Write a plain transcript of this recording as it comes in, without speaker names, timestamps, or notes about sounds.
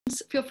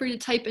feel free to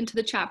type into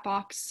the chat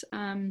box,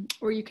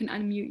 or you can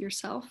unmute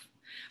yourself.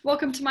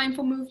 Welcome to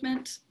Mindful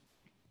Movement.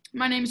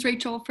 My name is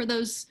Rachel, for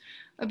those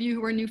of you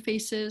who are new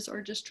faces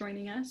or just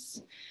joining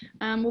us.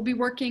 We'll be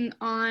working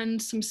on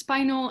some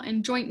spinal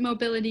and joint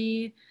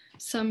mobility,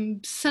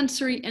 some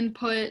sensory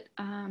input,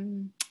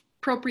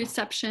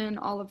 proprioception,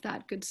 all of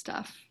that good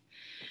stuff.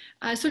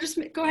 So just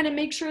go ahead and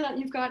make sure that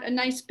you've got a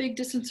nice big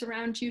distance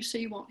around you so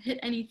you won't hit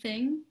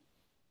anything.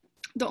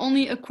 The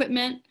only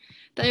equipment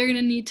that you're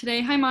gonna need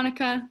today, hi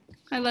Monica,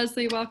 hi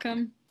Leslie,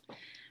 welcome.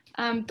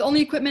 The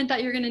only equipment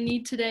that you're gonna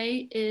need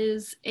today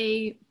is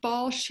a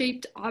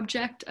ball-shaped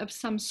object of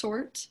some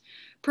sort,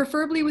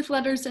 preferably with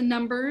letters and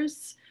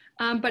numbers,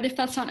 but if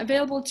that's not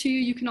available to you,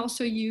 you can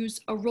also use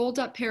a rolled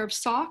up pair of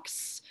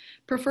socks,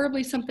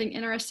 preferably something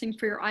interesting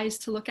for your eyes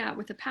to look at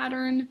with a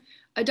pattern,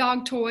 a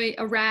dog toy,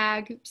 a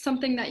rag,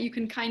 something that you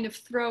can kind of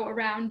throw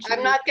around you.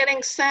 I'm not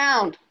getting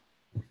sound.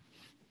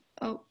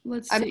 Oh,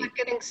 let's see. I'm not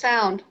getting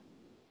sound.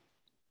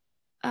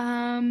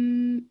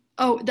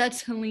 Oh,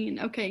 that's Helene.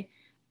 Okay.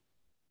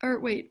 Or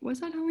wait,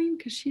 was that Helene?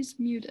 Because she's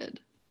muted.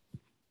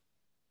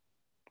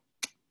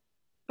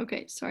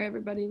 Okay, sorry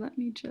everybody. Let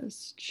me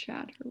just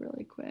chat her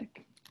really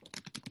quick.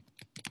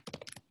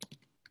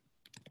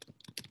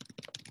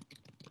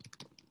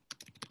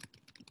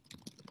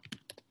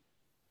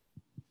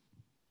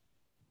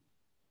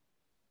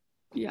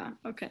 Yeah,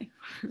 okay.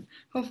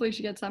 Hopefully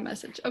she gets that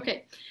message.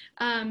 Okay.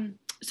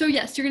 So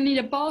yes, you're gonna need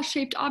a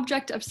ball-shaped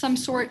object of some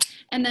sort,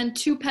 and then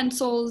 2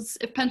 pencils.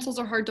 If pencils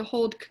are hard to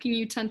hold, cooking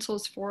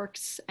utensils,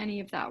 forks, any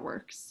of that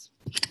works.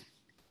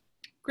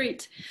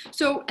 Great.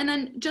 So, and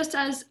then just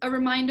as a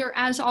reminder,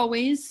 as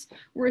always,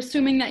 we're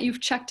assuming that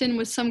you've checked in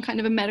with some kind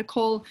of a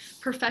medical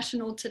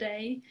professional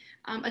today,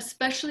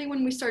 especially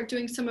when we start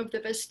doing some of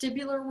the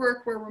vestibular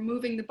work where we're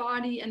moving the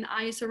body and the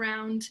eyes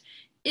around.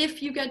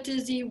 If you get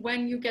dizzy,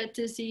 when you get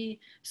dizzy,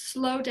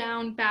 slow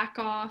down, back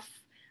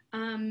off.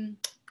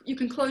 You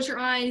can close your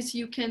eyes,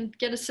 you can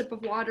get a sip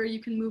of water,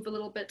 you can move a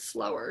little bit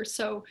slower.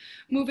 So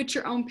move at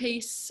your own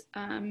pace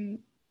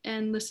and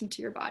listen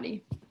to your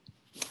body.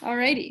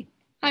 Alrighty.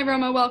 Hi,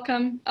 Roma,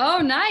 welcome. Oh,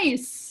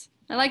 nice.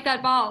 I like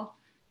that ball.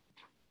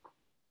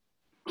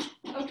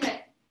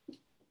 Okay.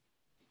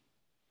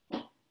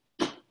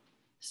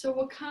 So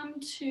we'll come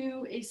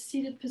to a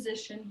seated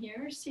position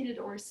here, seated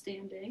or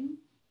standing.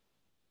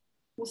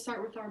 We'll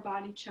start with our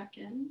body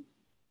check-in.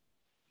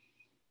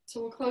 So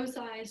we'll close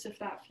the eyes if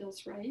that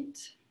feels right.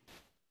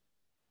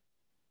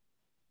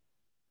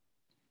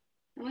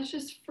 And let's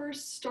just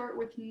first start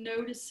with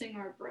noticing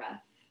our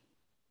breath.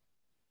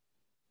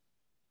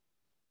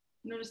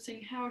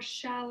 Noticing how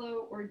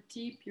shallow or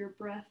deep your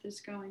breath is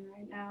going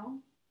right now.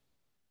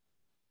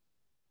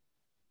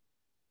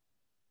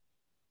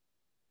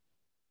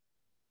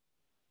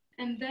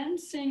 And then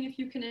seeing if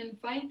you can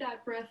invite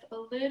that breath a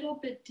little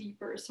bit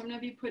deeper. So I'm going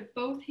to have you put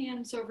both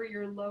hands over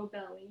your low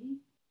belly.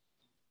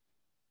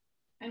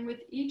 And with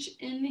each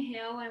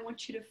inhale, I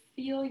want you to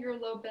feel your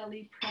low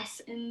belly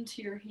press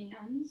into your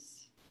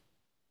hands.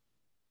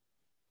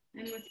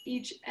 And with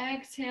each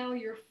exhale,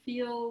 you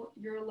feel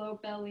your low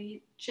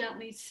belly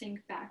gently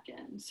sink back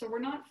in. So we're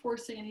not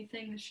forcing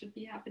anything. This should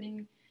be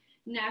happening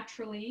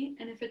naturally.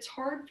 And if it's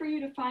hard for you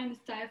to find this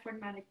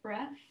diaphragmatic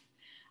breath,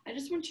 I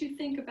just want you to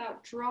think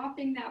about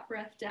dropping that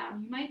breath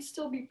down. You might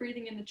still be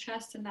breathing in the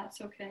chest, and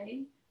that's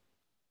okay.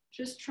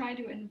 Just try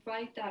to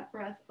invite that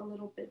breath a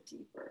little bit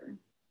deeper.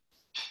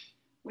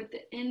 With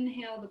the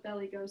inhale, the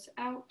belly goes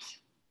out.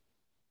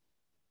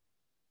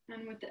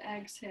 And with the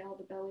exhale,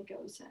 the belly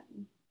goes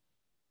in.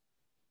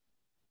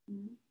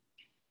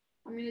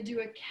 I'm going to do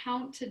a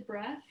counted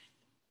breath.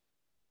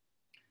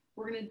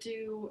 We're going to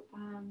do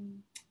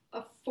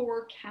a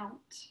 4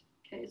 count.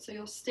 Okay, so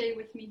you'll stay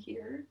with me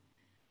here.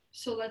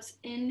 So let's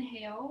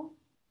inhale,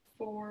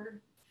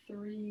 4,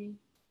 3,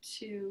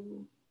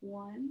 2,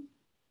 1.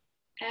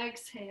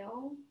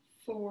 Exhale,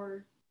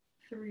 4,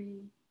 3,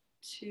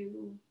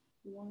 2,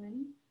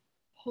 1.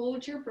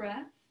 Hold your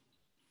breath,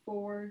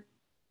 4,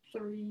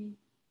 3,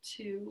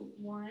 2,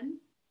 1.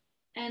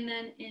 And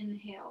then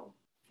inhale,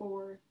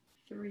 4,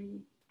 3,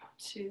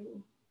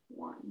 2,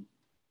 1.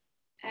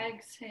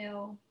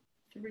 Exhale,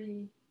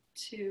 3,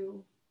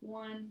 2,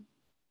 1.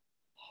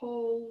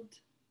 Hold,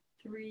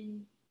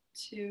 3,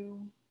 2,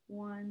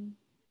 1.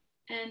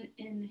 And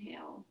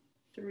inhale,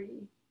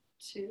 3,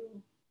 2,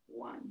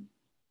 1.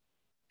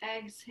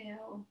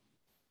 Exhale,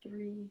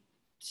 3,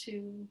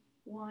 2,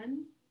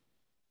 1.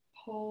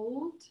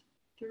 Hold,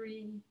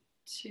 3,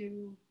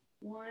 2,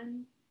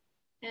 1.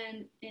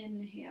 And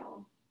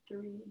inhale,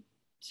 3,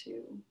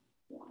 2,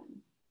 1.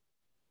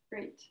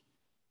 Great.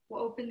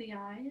 We'll open the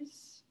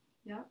eyes.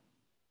 Yep.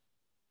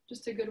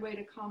 Just a good way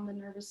to calm the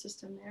nervous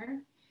system there.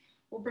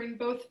 We'll bring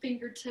both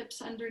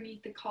fingertips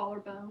underneath the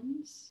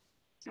collarbones.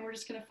 And we're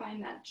just going to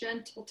find that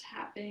gentle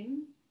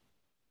tapping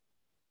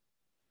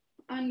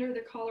under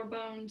the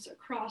collarbones,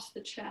 across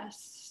the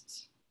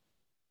chest.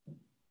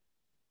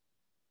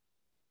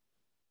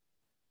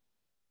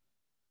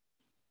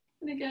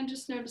 And again,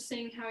 just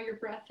noticing how your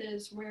breath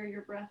is, where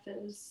your breath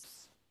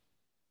is.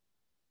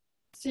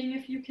 Seeing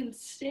if you can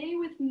stay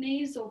with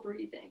nasal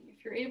breathing.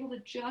 If you're able to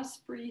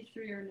just breathe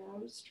through your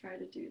nose, try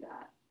to do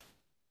that.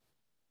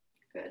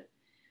 Good.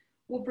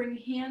 We'll bring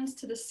hands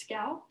to the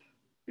scalp,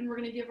 and we're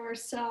going to give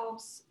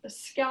ourselves a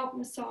scalp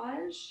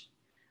massage.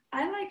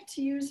 I like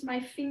to use my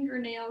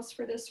fingernails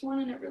for this one,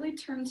 and it really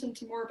turns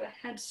into more of a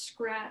head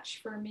scratch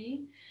for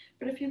me.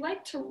 But if you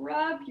like to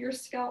rub your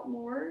scalp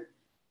more,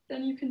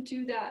 then you can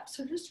do that.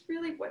 So just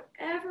really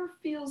whatever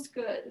feels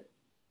good.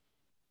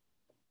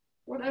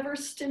 Whatever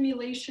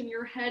stimulation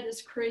your head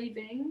is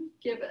craving,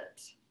 give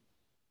it.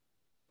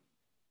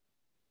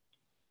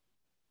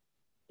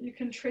 You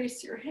can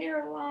trace your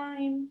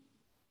hairline.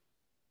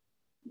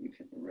 You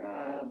can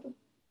rub.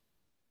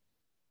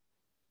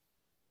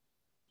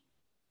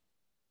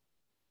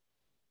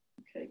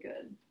 Okay,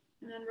 good.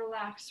 And then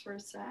relax for a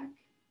sec.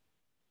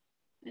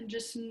 And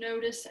just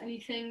notice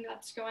anything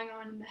that's going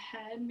on in the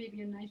head,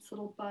 maybe a nice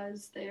little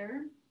buzz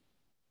there.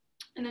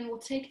 And then we'll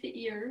take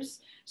the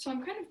ears. So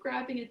I'm kind of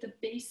grabbing at the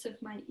base of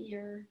my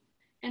ear,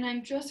 and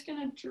I'm just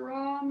going to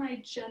draw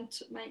my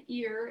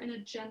ear in a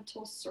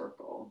gentle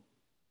circle,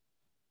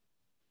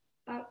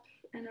 up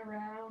and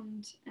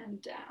around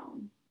and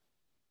down.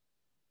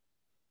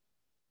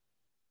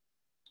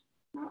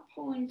 Not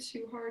pulling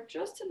too hard,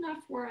 just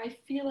enough where I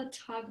feel a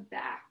tug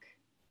back.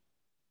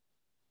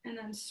 And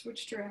then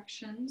switch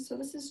directions. So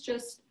this is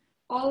just,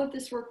 all of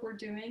this work we're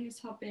doing is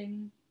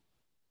helping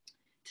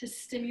to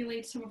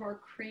stimulate some of our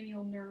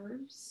cranial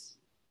nerves,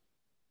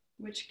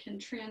 which can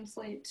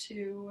translate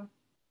to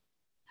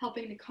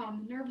helping to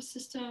calm the nervous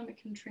system. It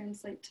can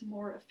translate to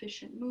more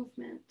efficient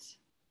movement.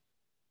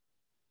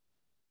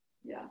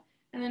 Yeah,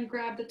 and then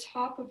grab the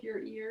top of your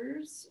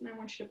ears, and I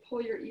want you to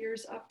pull your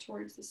ears up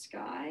towards the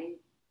sky,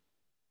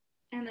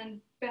 and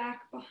then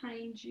back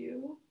behind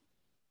you,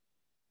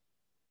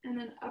 and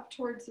then up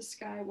towards the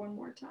sky one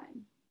more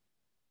time.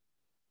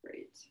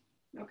 Great,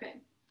 okay.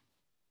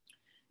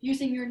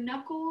 Using your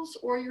knuckles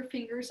or your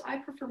fingers, I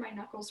prefer my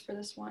knuckles for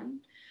this one.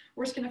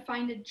 We're just gonna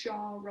find a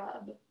jaw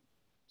rub.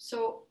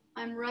 So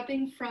I'm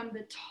rubbing from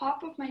the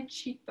top of my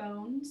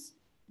cheekbones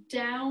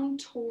down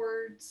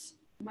towards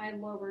my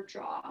lower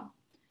jaw.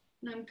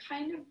 And I'm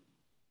kind of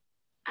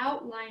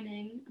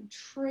outlining, I'm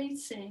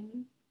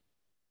tracing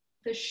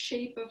the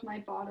shape of my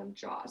bottom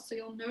jaw. So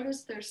you'll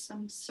notice there's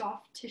some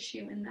soft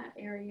tissue in that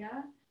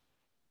area.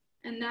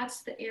 And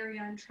that's the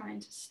area I'm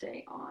trying to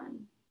stay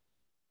on.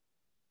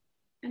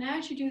 And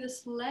as you do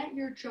this, let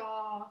your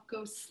jaw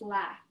go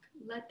slack.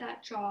 Let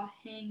that jaw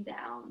hang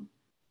down.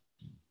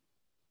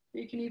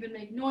 You can even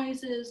make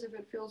noises if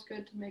it feels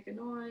good to make a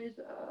noise.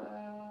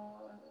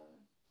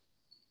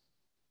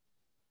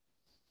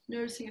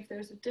 Noticing if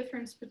there's a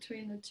difference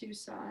between the two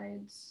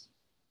sides.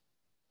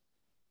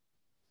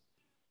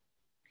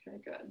 Okay,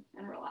 good.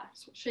 And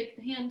relax. We'll shake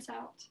the hands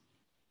out.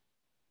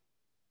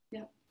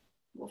 Yep.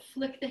 We'll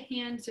flick the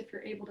hands if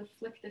you're able to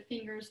flick the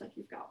fingers like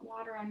you've got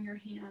water on your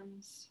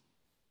hands.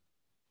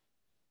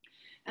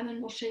 And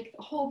then we'll shake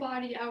the whole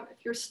body out.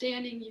 If you're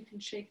standing, you can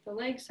shake the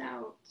legs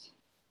out.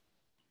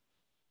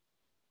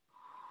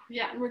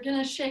 Yeah, and we're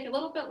gonna shake a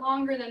little bit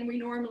longer than we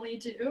normally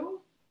do.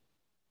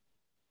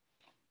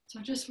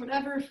 So just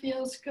whatever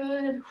feels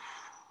good.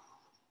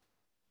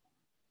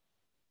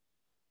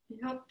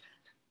 Yep.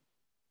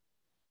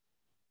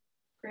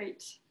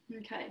 Great,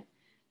 okay.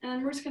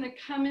 And we're just gonna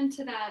come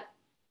into that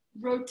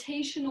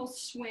rotational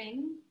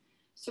swing.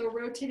 So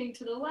rotating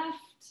to the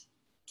left,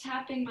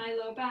 tapping my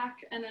low back,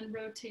 and then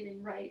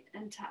rotating right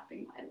and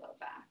tapping my low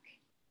back.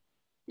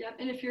 Yep,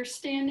 and if you're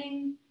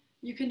standing,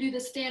 you can do the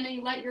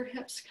standing, let your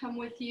hips come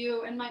with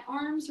you, and my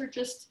arms are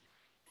just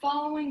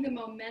following the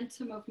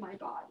momentum of my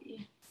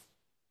body.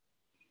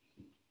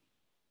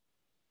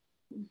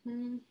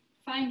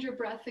 Find your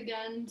breath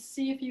again.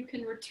 See if you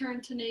can return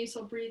to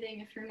nasal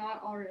breathing if you're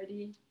not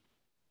already.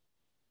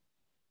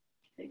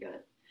 Okay,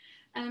 good.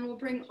 And we'll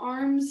bring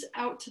arms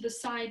out to the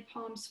side,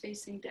 palms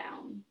facing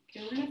down.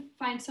 Okay, we're gonna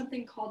find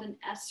something called an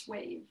S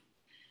wave.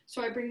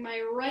 So I bring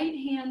my right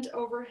hand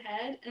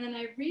overhead, and then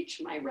I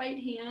reach my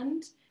right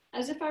hand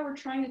as if I were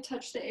trying to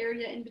touch the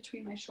area in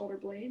between my shoulder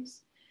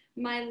blades.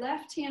 My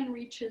left hand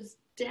reaches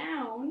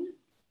down,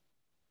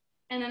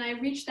 and then I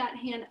reach that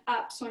hand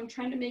up. So I'm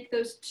trying to make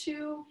those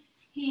two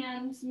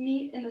hands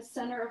meet in the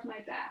center of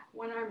my back.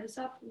 One arm is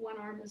up, one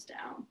arm is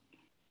down.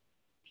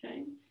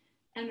 Okay.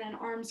 And then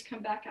arms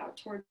come back out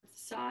towards the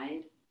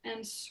side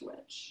and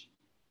switch.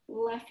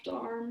 Left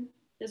arm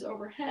is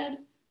overhead,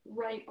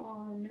 right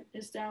arm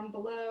is down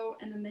below,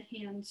 and then the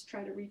hands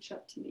try to reach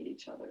up to meet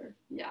each other.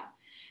 Yeah.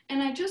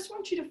 And I just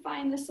want you to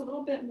find this a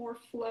little bit more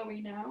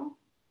flowy now.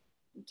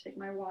 I'll take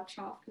my watch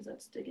off because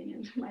that's digging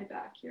into my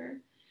back here.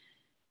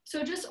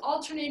 So just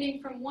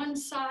alternating from one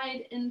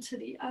side into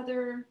the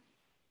other,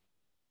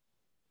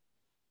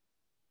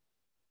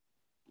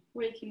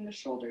 waking the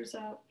shoulders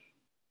up.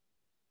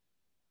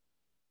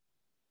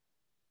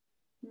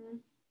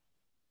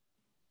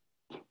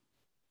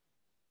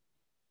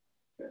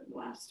 Good,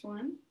 last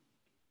one.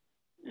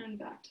 And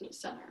back to the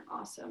center,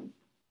 awesome.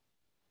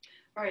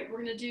 All right, we're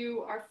gonna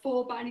do our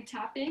full body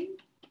tapping.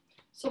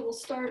 So we'll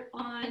start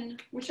on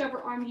whichever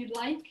arm you'd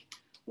like.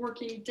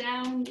 working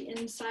down the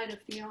inside of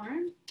the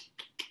arm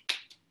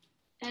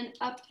and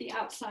up the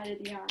outside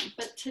of the arm.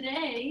 But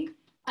today,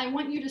 I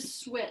want you to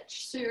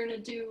switch. So you're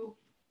going to do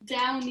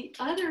down the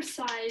other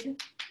side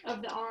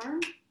of the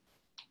arm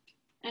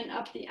and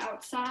up the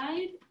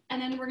outside,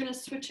 and then we're going to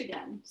switch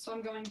again. So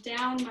I'm going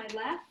down my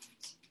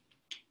left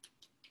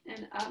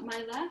and up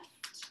my left,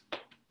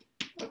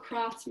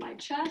 across my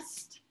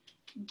chest,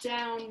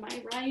 down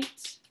my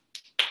right,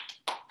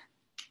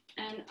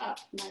 and up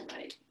my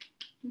right.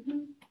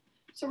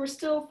 So we're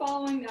still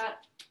following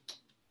that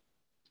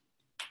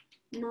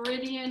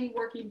meridian,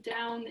 working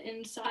down the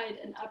inside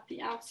and up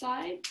the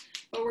outside,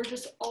 but we're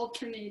just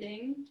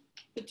alternating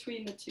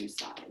between the two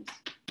sides.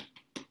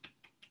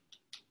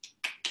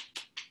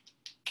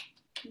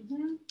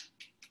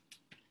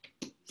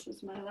 This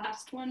is my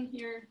last one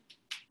here.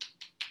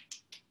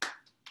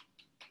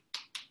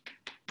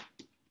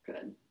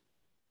 Good.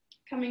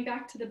 Coming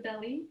back to the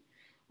belly,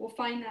 we'll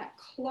find that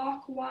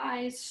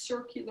clockwise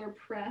circular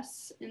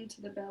press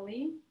into the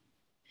belly.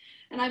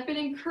 And I've been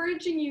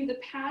encouraging you the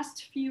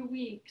past few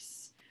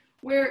weeks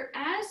where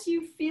as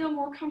you feel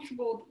more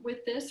comfortable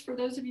with this, for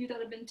those of you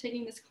that have been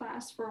taking this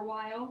class for a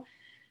while,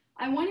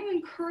 I want to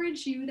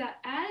encourage you that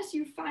as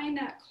you find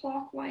that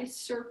clockwise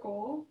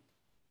circle,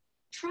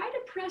 try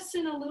to press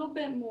in a little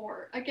bit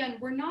more. Again,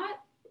 we're not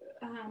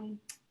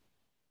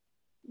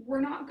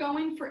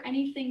going for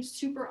anything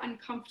super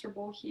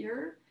uncomfortable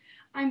here.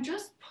 I'm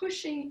just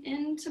pushing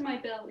into my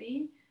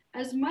belly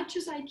as much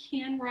as I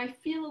can where I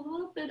feel a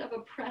little bit of a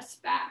press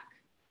back,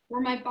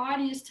 where my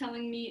body is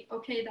telling me,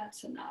 okay,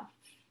 that's enough.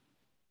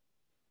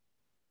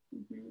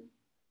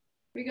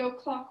 We go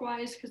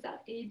clockwise because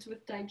that aids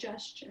with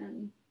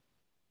digestion.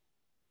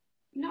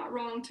 Not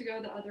wrong to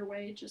go the other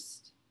way,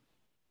 just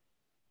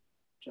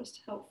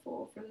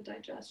helpful for the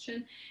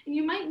digestion. And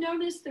you might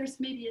notice there's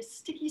maybe a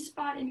sticky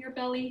spot in your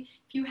belly.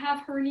 If you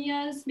have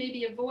hernias,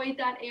 maybe avoid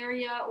that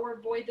area or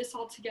avoid this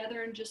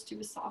altogether and just do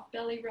a soft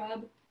belly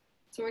rub.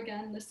 So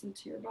again, listen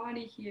to your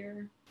body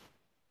here.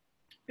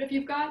 But if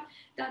you've got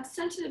that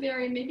sensitive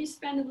area, maybe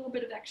spend a little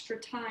bit of extra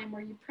time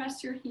where you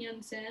press your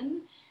hands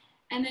in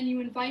and then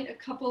you invite a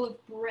couple of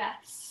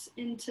breaths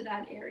into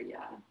that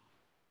area.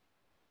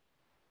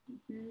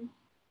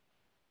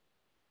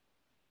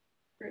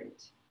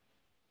 Great.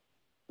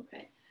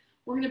 Okay,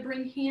 we're going to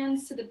bring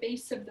hands to the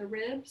base of the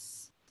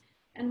ribs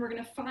and we're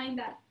going to find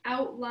that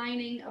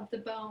outlining of the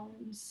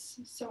bones.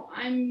 So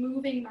I'm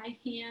moving my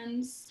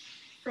hands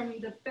from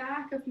the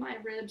back of my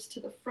ribs to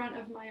the front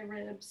of my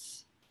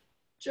ribs,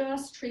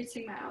 just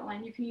tracing my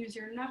outline. You can use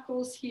your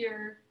knuckles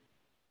here.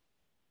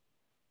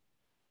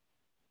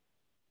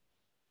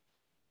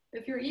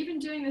 If you're even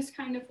doing this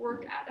kind of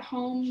work at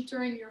home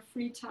during your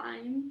free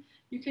time,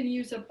 you can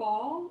use a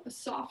ball, a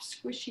soft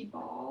squishy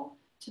ball,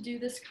 to do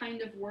this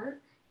kind of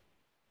work.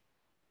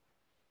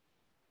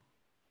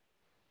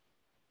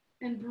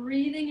 And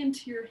breathing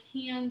into your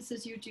hands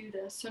as you do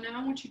this. So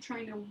now I want you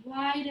trying to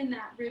widen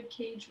that rib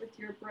cage with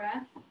your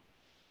breath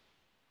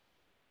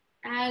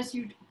as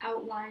you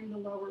outline the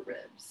lower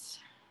ribs.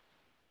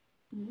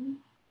 And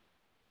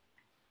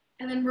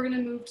then we're going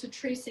to move to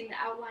tracing the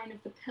outline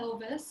of the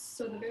pelvis,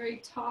 so the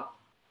very top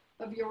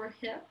of your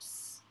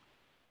hips.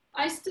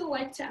 I still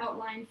like to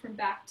outline from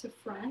back to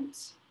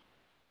front.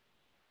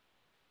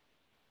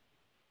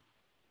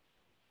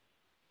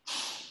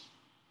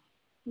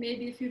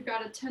 Maybe if you've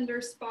got a tender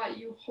spot,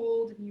 you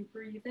hold and you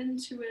breathe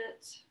into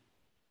it.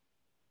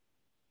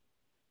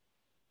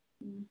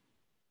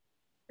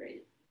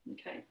 Great,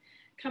 okay.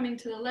 Coming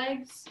to the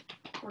legs,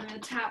 we're going to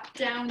tap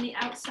down the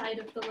outside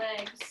of the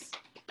legs.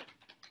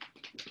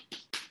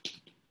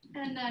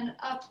 And then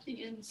up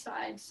the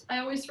insides. I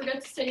always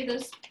forget to say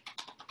this,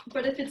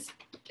 but if it's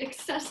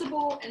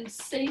accessible and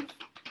safe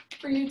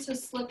for you to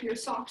slip your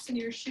socks and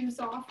your shoes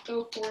off,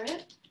 go for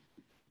it.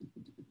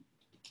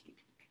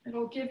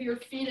 It'll give your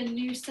feet a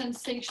new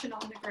sensation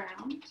on the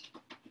ground.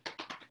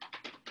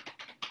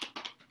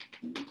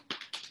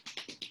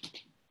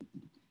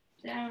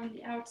 Down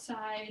the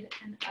outside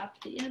and up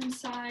the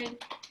inside.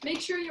 Make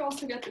sure you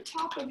also get the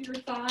top of your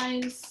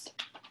thighs.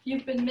 If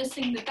you've been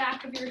missing the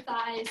back of your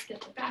thighs,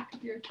 get the back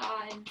of your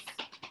thighs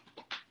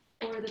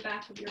or the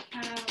back of your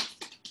calves.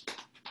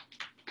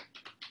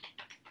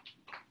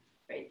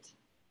 Great.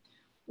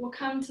 We'll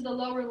come to the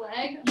lower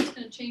leg. I'm just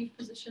going to change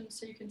positions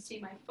so you can see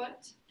my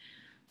foot.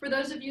 For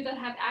those of you that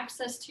have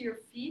access to your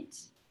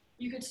feet,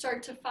 you could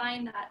start to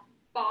find that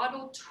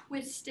bottle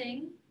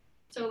twisting.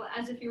 So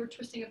as if you were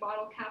twisting a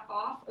bottle cap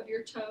off of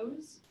your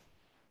toes.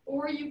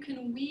 Or you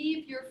can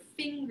weave your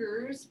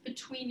fingers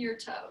between your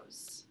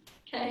toes,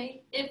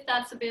 okay, if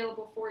that's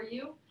available for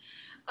you.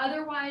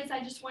 Otherwise,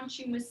 I just want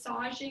you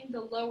massaging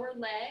the lower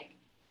leg.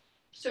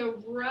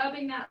 So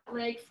rubbing that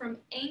leg from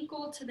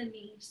ankle to the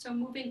knee. So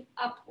moving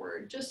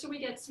upward, just so we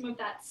get some of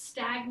that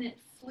stagnant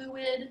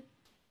fluid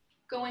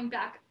going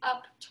back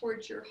up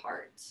towards your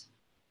heart.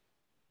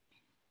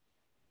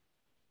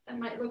 That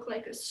might look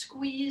like a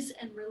squeeze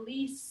and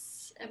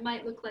release. It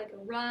might look like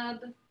a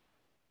rub.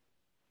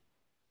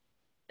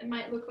 It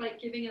might look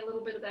like giving a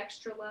little bit of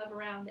extra love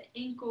around the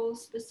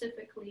ankles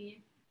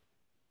specifically.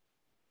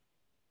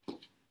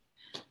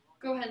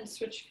 Go ahead and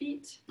switch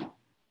feet.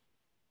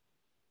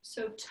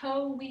 So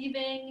toe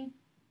weaving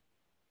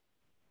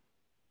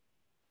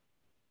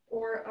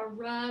or a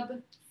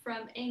rub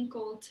from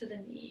ankle to the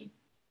knee.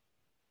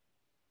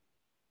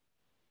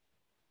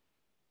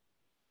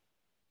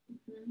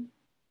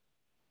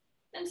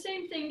 And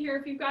same thing here,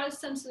 if you've got a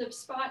sensitive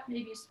spot,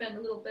 maybe you spend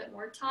a little bit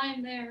more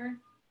time there.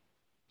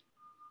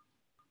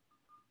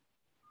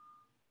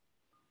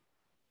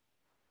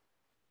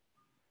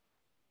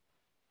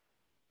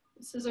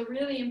 This is a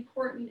really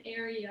important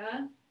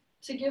area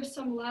to give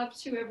some love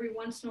to every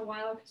once in a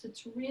while because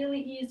it's really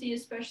easy,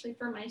 especially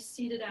for my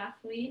seated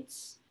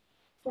athletes,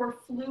 for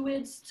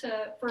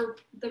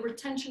the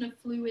retention of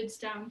fluids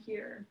down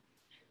here.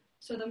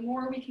 So the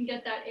more we can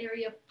get that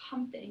area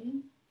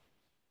pumping,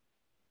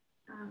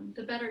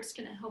 the better it's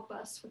going to help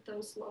us with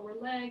those lower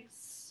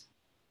legs,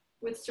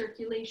 with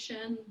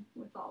circulation,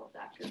 with all of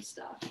that good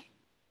stuff.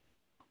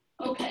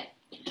 Okay,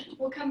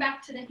 we'll come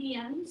back to the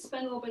hands,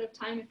 spend a little bit of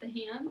time with the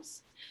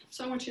hands.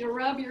 So I want you to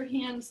rub your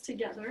hands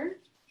together.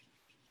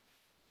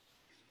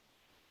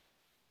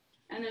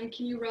 And then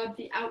can you rub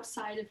the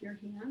outside of your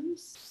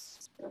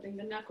hands, rubbing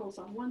the knuckles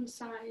on one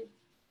side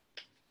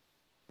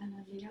and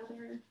then the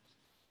other.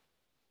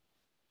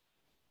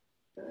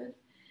 Good.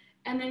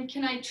 And then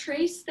can I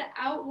trace the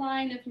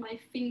outline of my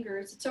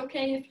fingers? It's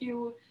okay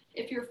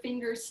if your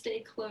fingers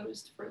stay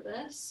closed for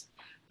this,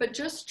 but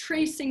just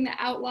tracing the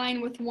outline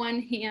with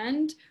one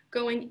hand,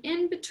 going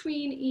in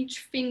between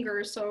each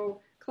finger. So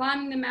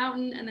climbing the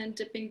mountain and then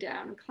dipping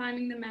down,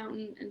 climbing the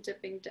mountain and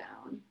dipping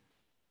down.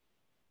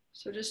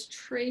 So just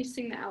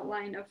tracing the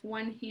outline of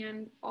one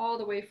hand all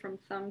the way from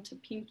thumb to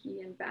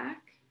pinky and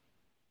back.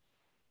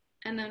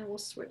 And then we'll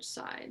switch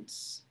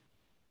sides.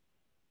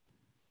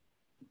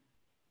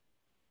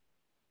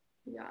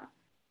 Yeah.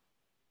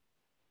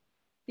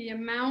 The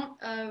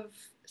amount of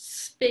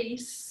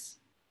space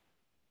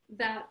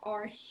that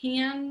our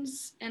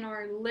hands and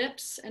our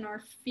lips and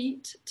our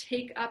feet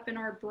take up in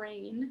our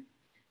brain,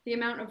 the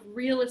amount of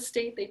real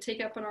estate they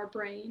take up in our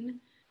brain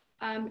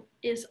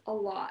is a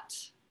lot.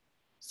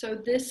 So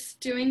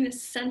doing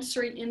this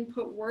sensory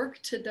input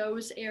work to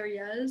those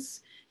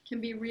areas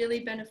can be really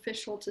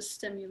beneficial to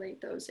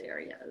stimulate those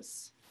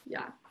areas.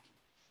 Yeah.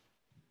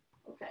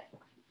 Okay.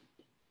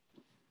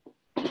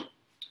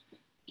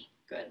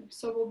 Good.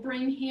 So we'll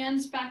bring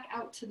hands back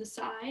out to the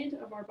side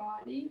of our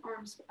body,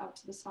 arms out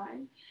to the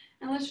side.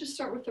 And let's just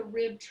start with the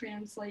rib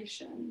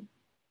translation.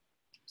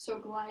 So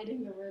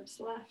gliding the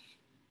ribs left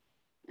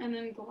and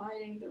then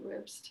gliding the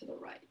ribs to the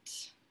right.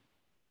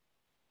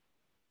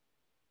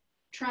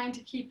 Trying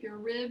to keep your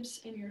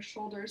ribs and your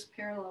shoulders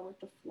parallel with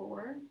the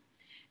floor.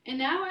 And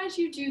now as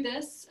you do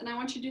this, and I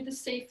want you to do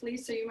this safely,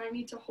 so you might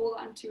need to hold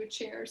onto a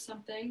chair or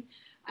something,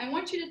 I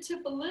want you to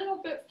tip a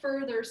little bit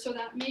further so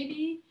that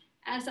maybe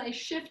as I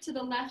shift to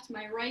the left,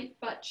 my right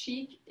butt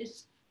cheek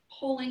is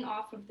pulling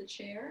off of the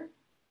chair.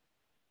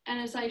 And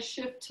as I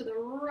shift to the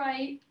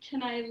right,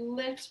 can I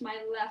lift my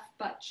left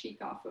butt cheek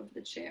off of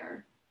the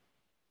chair?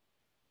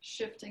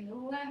 Shifting the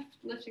left,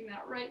 lifting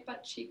that right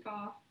butt cheek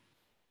off,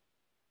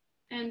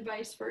 and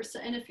vice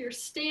versa. And if you're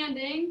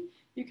standing,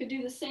 you could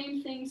do the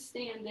same thing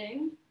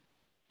standing,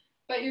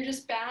 but you're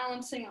just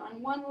balancing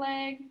on one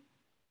leg,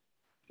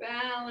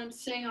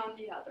 balancing on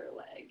the other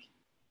leg.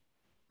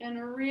 And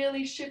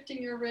really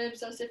shifting your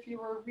ribs as if you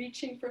were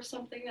reaching for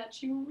something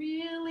that you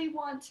really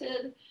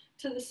wanted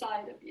to the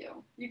side of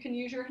you. You can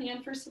use your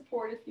hand for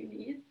support if you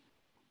need.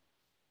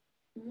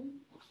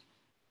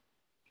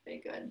 Okay,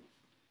 good.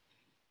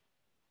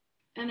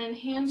 And then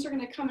hands are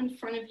going to come in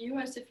front of you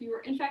as if you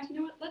were, in fact, you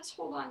know what? Let's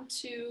hold on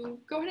to,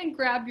 go ahead and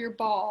grab your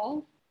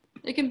ball.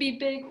 It can be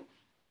big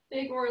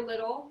or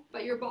little,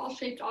 but your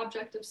ball-shaped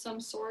object of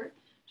some sort,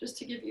 just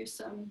to give you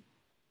some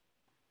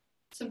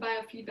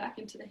biofeedback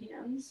into the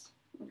hands.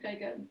 Okay,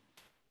 good.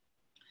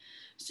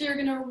 So you're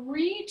gonna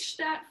reach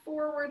that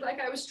forward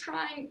like I was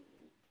trying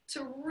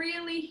to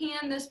really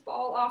hand this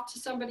ball off to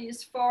somebody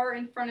as far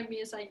in front of me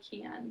as I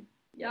can.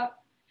 Yep.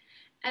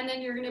 And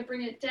then you're gonna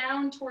bring it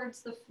down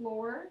towards the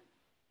floor,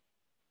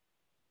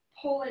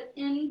 pull it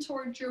in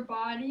towards your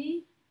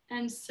body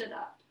and sit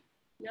up.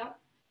 Yep.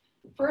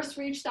 First,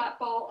 reach that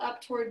ball up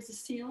towards the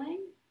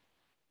ceiling,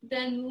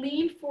 then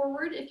lean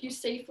forward if you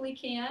safely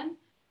can.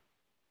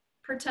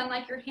 Pretend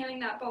like you're handing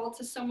that ball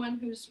to someone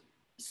who's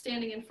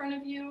standing in front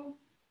of you.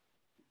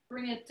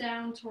 Bring it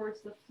down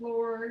towards the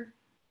floor,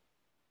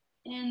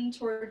 in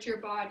towards your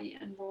body,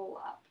 and roll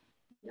up.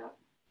 Yep.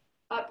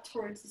 Up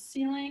towards the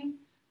ceiling.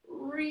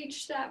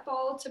 Reach that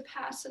ball to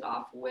pass it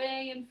off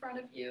way in front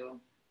of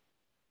you.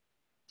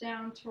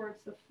 Down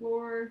towards the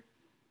floor,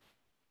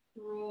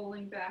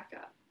 rolling back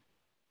up.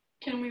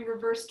 Can we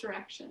reverse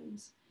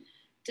directions?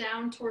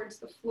 Down towards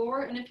the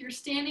floor, and if you're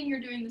standing, you're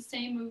doing the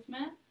same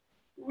movement.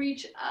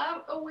 Reach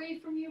up away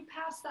from you,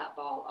 pass that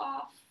ball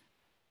off.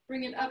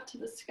 Bring it up to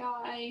the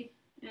sky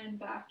and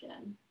back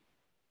in.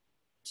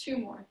 Two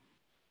more.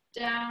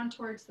 Down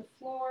towards the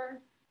floor.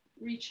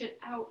 Reach it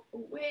out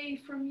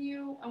away from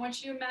you. I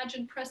want you to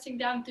imagine pressing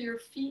down through your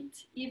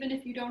feet. Even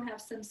if you don't have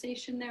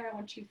sensation there, I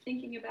want you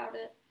thinking about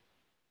it.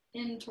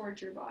 In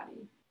towards your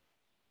body.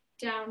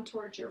 down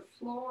towards your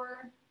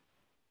floor.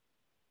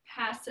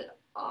 Pass it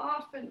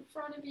off in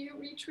front of you,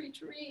 reach,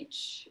 reach,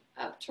 reach,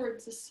 up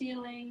towards the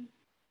ceiling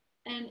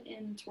and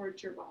in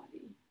towards your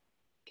body.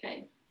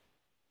 Okay.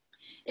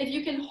 If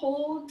you can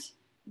hold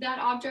that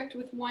object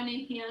with one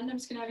hand, I'm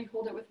just gonna have you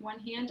hold it with one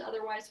hand,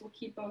 otherwise we'll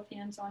keep both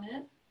hands on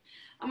it.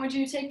 I want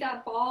you to take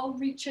that ball,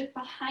 reach it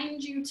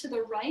behind you to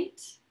the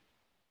right,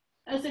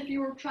 as if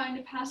you were trying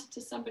to pass it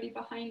to somebody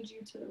behind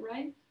you to the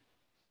right,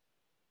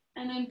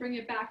 and then bring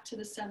it back to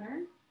the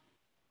center.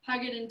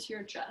 Hug it into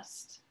your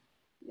chest.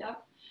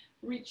 Yep.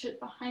 Reach it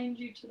behind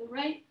you to the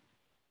right.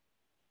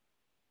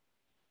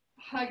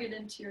 Hug it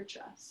into your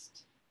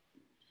chest.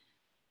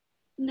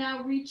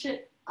 Now reach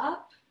it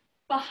up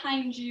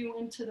behind you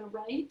and to the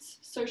right.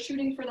 So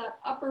shooting for that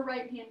upper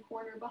right-hand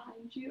corner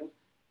behind you.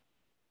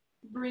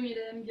 Bring it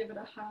in, give it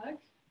a hug.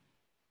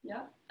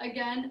 Yep.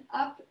 Again,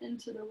 up and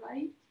to the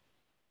right.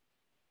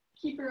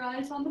 Keep your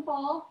eyes on the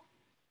ball.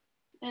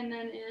 And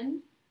then in.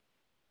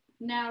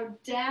 Now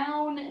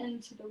down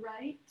and to the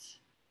right.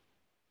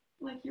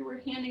 Like you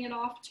were handing it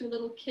off to a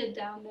little kid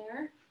down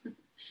there.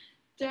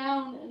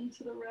 Down and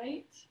to the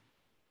right.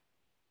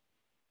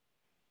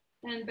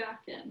 And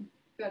back in.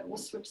 Good, we'll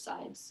switch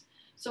sides.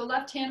 So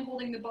left hand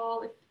holding the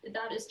ball, if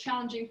that is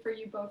challenging for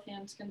you, both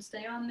hands can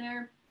stay on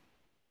there.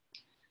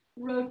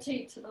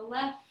 Rotate to the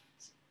left,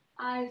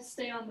 eyes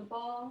stay on the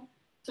ball.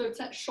 So it's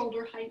at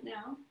shoulder height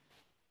now.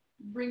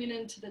 Bring it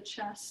into the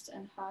chest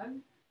and hug.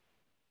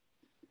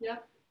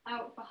 Yep,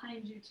 out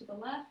behind you to the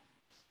left.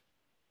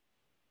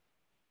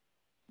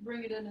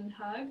 Bring it in and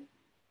hug.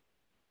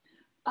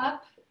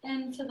 Up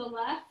and to the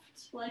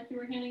left, like you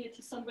were handing it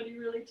to somebody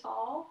really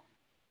tall.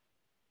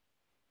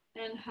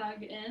 And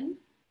hug in.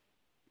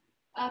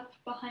 Up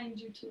behind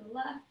you to the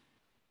left.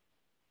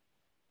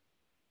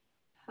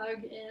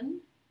 Hug in.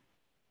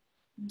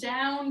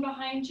 Down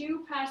behind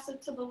you, pass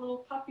it to the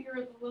little puppy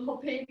or the little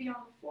baby on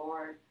the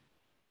floor.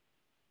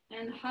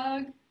 And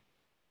hug.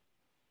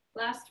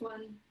 Last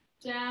one.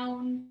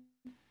 Down.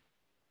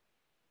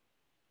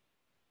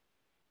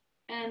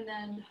 And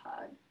then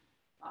hug.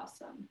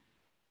 Awesome.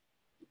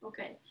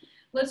 Okay,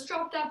 let's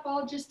drop that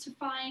ball just to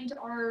find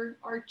our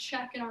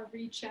check and our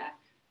recheck.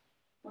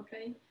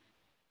 Okay,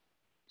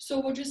 so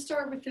we'll just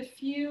start with a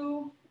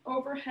few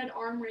overhead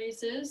arm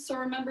raises. So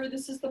remember,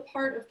 this is the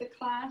part of the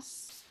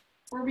class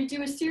where we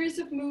do a series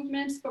of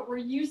movements, but we're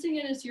using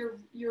it as your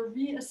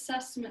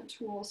reassessment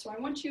tool. So I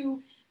want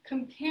you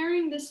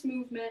comparing this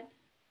movement,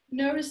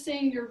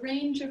 noticing your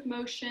range of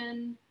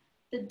motion,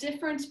 the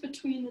difference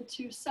between the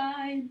two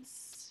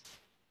sides,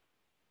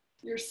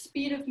 your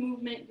speed of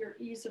movement, your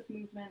ease of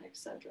movement,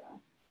 etc.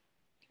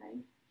 Okay,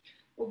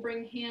 we'll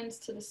bring hands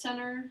to the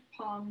center,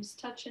 palms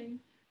touching,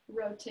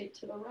 rotate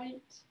to the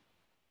right,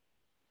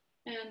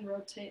 and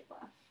rotate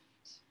left.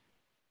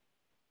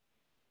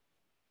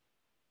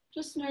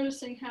 Just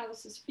noticing how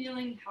this is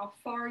feeling, how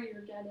far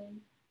you're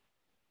getting.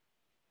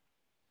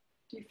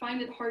 Do you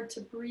find it hard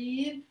to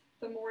breathe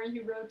the more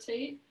you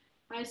rotate?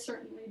 I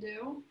certainly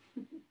do.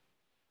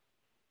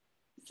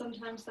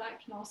 Sometimes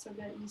that can also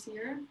get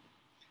easier.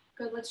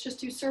 Good, let's just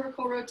do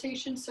cervical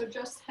rotation. So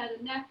just head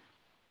and neck,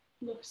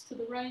 looks to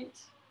the right,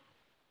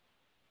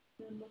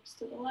 and looks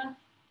to the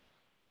left.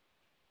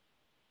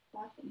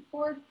 Back and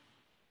forth.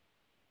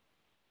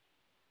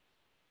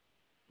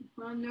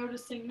 I'm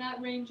noticing that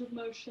range of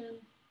motion.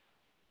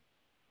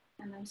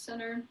 And then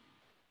center.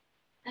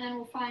 And then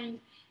we'll find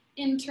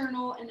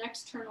internal and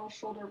external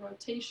shoulder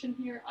rotation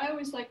here. I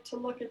always like to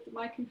look at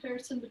my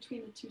comparison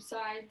between the two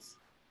sides.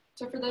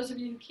 So for those of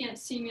you who can't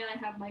see me, I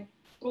have my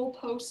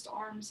goalpost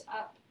arms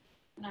up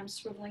and I'm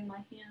swiveling my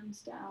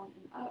hands down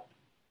and up.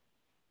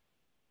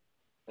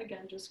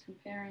 Again, just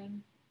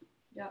comparing.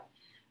 Yep.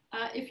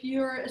 If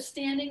you're a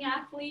standing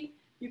athlete,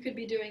 you could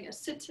be doing a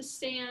sit to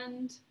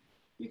stand.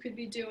 You could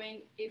be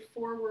doing a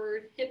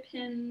forward hip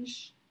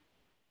hinge.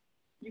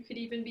 You could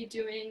even be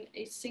doing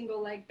a single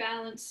leg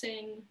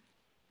balancing,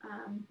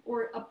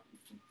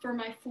 for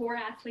my floor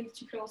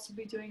athletes, you could also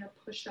be doing a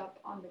push-up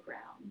on the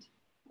ground.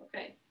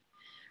 Okay,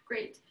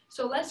 great.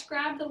 So let's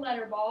grab the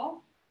letter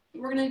ball.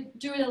 We're gonna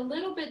do it a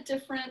little bit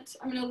different.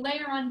 I'm gonna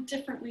layer on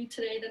differently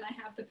today than I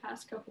have the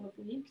past couple of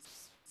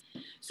weeks.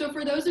 So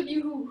for those of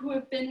you who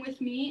have been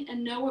with me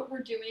and know what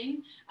we're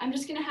doing, I'm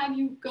just gonna have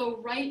you go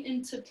right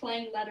into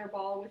playing letter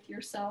ball with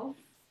yourself.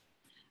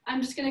 I'm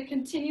just going to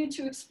continue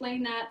to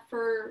explain that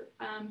for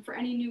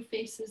any new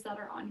faces that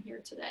are on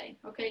here today,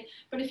 okay?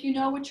 But if you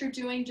know what you're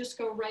doing, just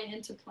go right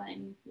into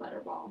playing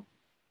letter ball.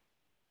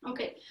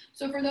 Okay,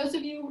 so for those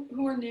of you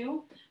who are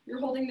new,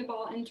 you're holding the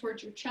ball in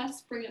towards your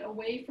chest, bring it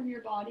away from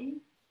your body.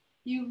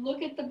 You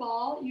look at the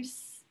ball, you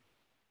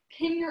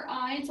pin your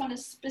eyes on a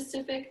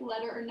specific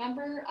letter or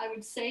number. I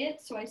would say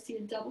it, so I see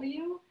a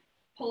W,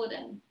 pull it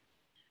in.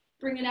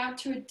 Bring it out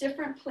to a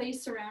different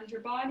place around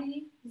your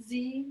body,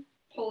 Z,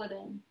 pull it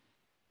in.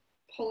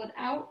 Pull it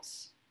out,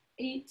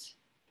 8,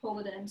 pull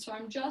it in. So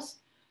I'm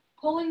just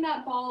pulling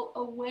that ball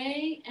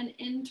away and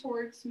in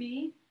towards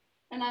me,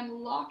 and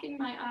I'm locking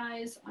my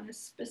eyes on a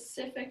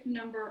specific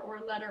number or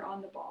letter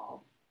on the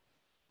ball.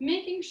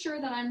 Making sure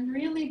that I'm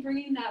really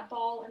bringing that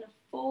ball in a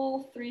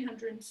full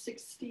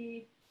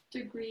 360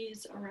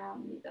 degrees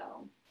around me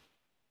though.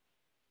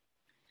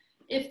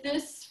 If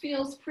this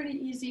feels pretty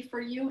easy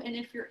for you, and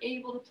if you're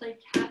able to play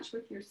catch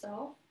with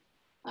yourself,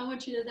 I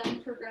want you to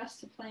then progress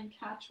to playing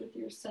catch with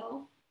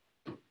yourself,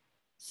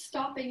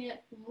 stopping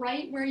it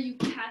right where you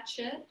catch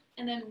it,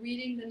 and then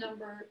reading the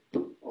number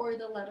or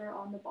the letter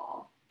on the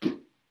ball.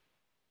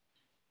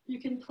 You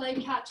can play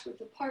catch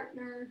with a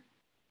partner.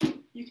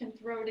 You can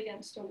throw it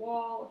against a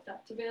wall if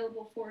that's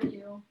available for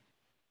you.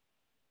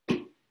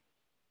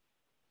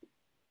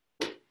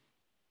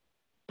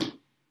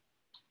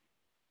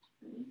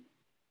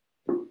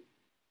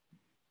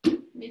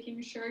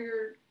 Making sure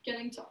you're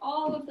getting to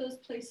all of those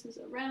places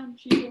around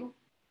you.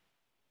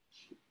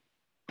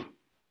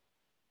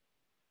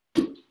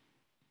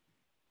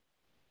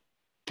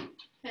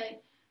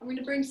 Okay, I'm going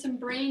to bring some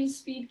brain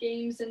speed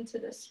games into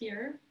this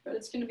here, but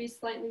it's going to be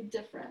slightly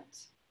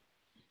different.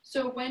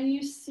 So when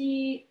you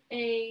see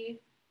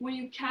when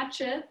you catch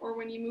it or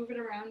when you move it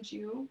around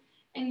you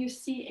and you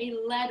see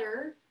a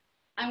letter,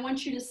 I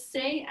want you to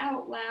say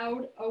out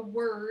loud a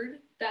word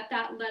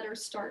that letter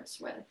starts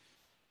with,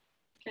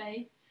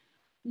 okay?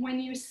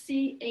 When you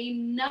see a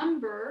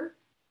number,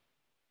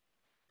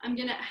 I'm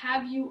going to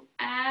have you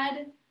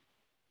add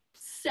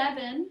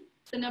 7,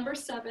 the number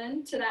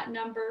 7 to that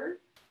number,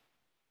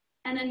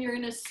 and then you're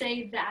going to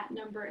say that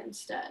number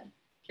instead,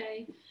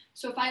 okay?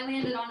 So if I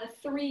landed on a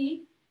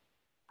 3,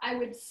 I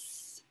would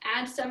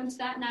add 7 to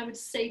that, and I would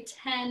say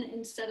 10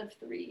 instead of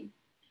 3.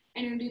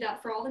 And you're going to do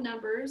that for all the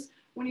numbers.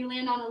 When you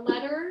land on a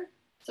letter,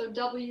 so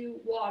W,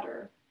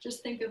 water,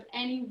 just think of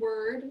any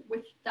word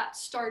that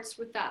starts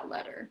with that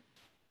letter,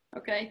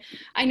 okay?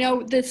 I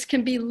know this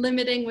can be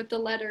limiting with the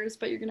letters,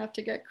 but you're going to have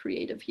to get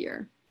creative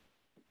here.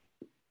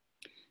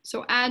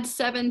 So add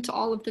 7 to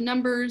all of the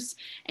numbers,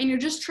 and you're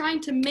just trying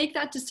to make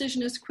that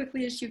decision as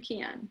quickly as you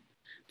can.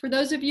 For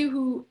those of you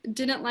who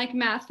didn't like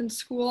math in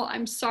school,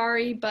 I'm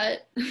sorry,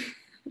 but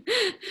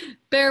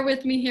bear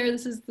with me here.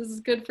 This is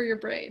good for your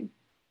brain.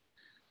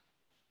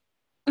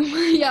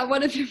 Yeah,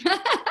 what if you're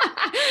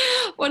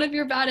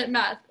bad at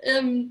math?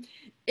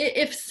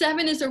 If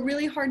 7 is a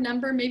really hard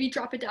number, maybe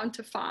drop it down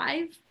to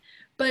 5.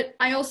 But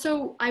I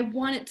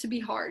want it to be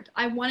hard.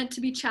 I want it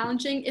to be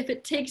challenging. If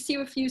it takes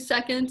you a few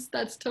seconds,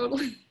 that's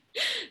totally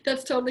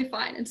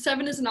fine. And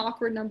 7 is an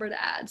awkward number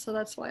to add, so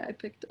that's why I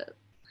picked it.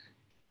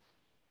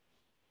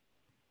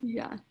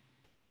 Yeah.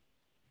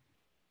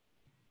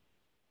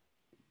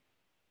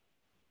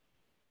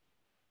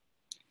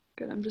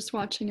 Good, I'm just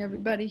watching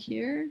everybody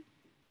here.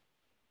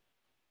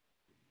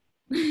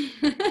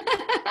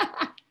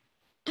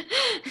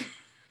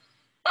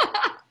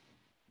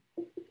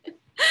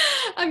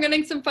 I'm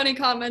getting some funny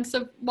comments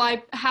of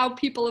how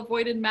people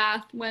avoided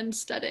math when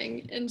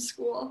studying in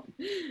school,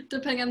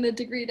 depending on the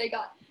degree they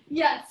got.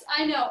 Yes,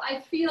 I know.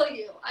 I feel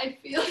you. I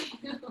feel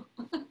you.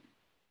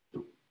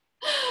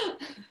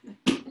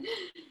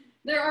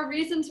 There are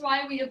reasons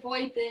why we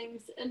avoid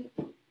things, and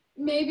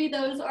maybe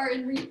those are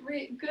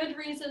good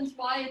reasons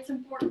why it's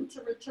important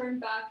to return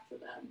back to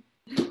them.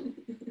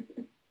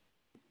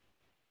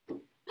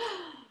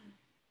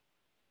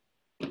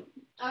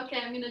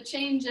 Okay, I'm going to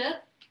change it.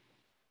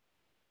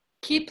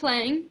 Keep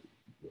playing.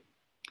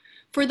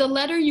 For the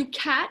letter you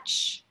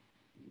catch,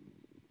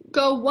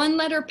 go one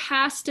letter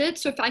past it.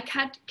 So if I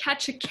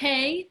catch a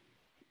K,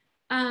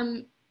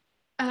 I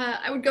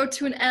would go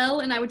to an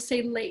L and I would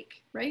say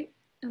lake, right?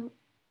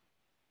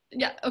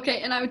 Yeah,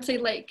 okay, and I would say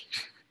lake.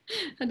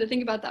 I had to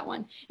think about that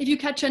one. If you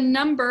catch a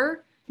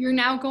number, you're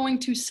now going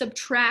to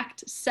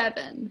subtract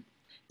 7.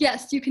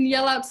 Yes, you can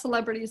yell out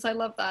celebrities. I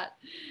love that.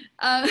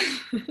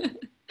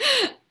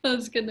 That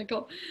was good,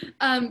 Nicole.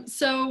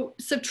 So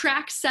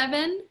subtract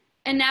 7,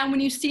 and now when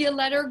you see a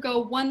letter, go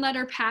one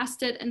letter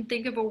past it and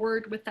think of a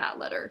word with that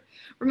letter.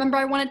 Remember,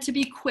 I want it to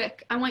be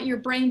quick. I want your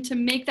brain to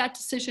make that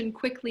decision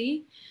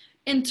quickly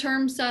in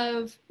terms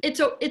of, it's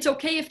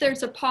okay if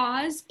there's a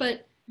pause,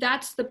 but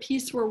that's the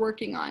piece we're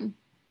working on.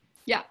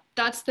 Yeah,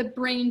 that's the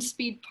brain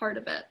speed part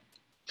of it.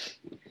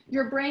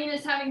 Your brain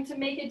is having to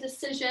make a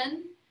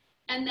decision,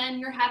 and then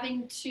you're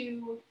having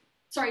to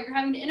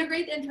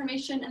integrate the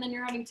information, and then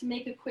you're having to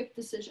make a quick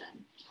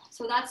decision.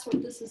 So that's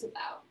what this is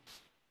about.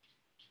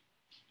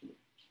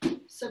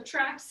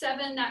 Subtract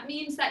 7, that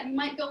means that you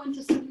might go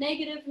into some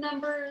negative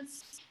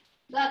numbers.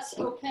 That's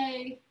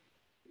okay.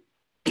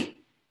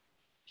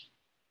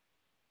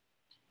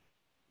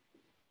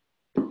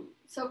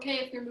 It's okay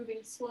if you're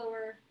moving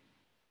slower.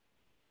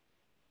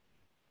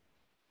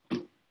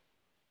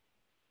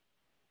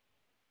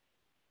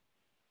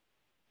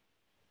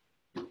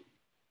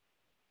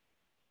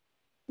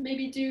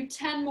 Maybe do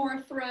 10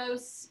 more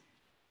throws.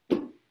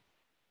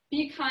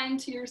 Be kind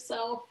to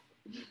yourself.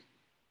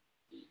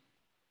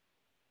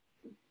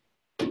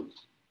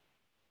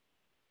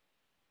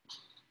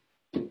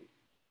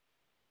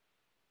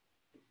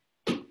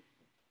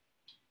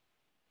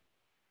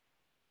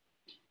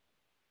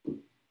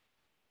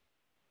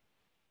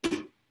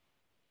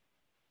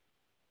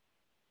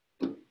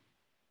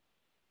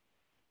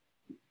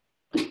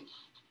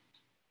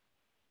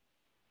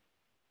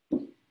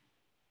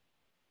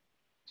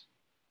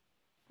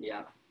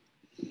 Yeah.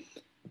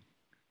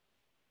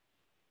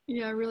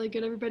 Yeah, really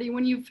good, everybody.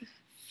 When you've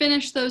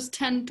finished those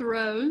 10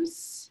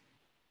 throws,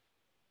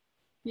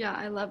 yeah,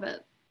 I love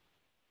it.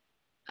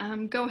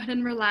 Go ahead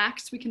and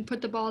relax. We can put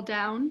the ball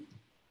down.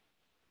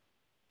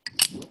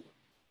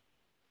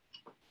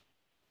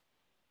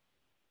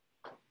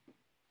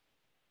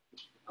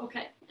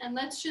 Okay, and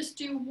let's just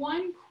do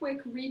one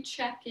quick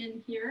recheck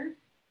in here.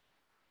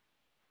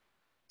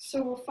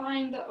 So we'll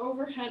find the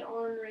overhead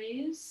arm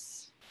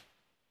raise.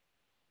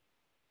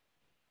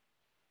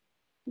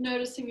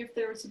 Noticing if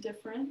there was a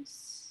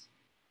difference.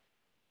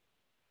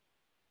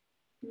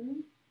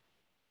 Good.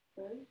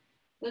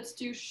 Let's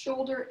do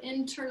shoulder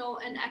internal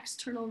and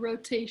external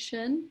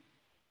rotation.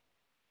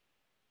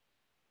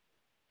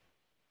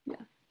 Yeah.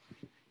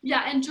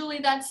 Yeah, and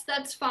Julie,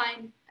 that's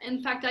fine.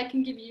 In fact, I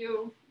can give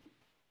you,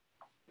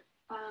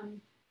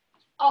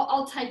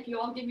 I'll type you,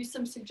 I'll give you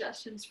some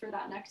suggestions for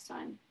that next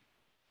time.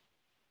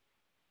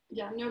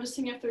 Yeah,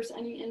 noticing if there's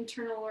any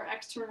internal or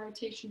external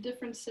rotation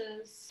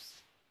differences.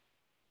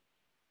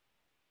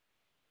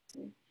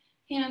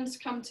 Hands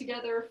come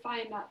together,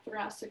 find that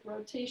thoracic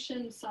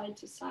rotation side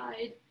to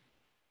side.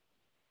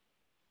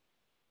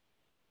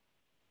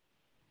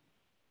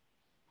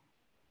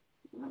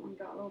 That one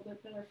got a little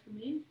bit better for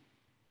me.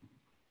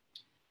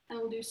 And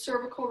we'll do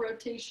cervical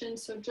rotation,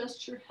 so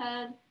just your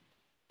head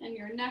and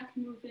your neck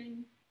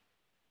moving.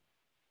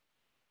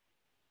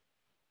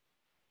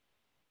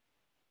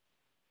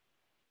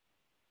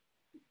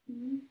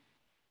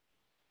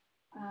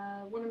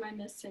 What am I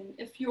missing?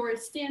 If you're a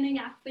standing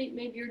athlete,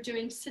 maybe you're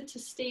doing sit to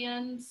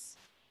stands,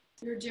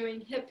 you're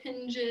doing hip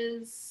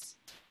hinges,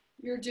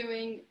 you're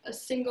doing a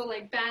single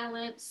leg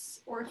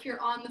balance, or if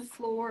you're on the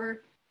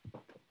floor,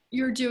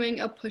 you're doing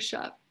a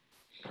push-up.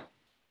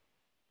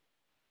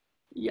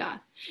 Yeah.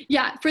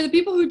 Yeah. For the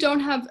people who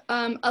don't have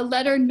a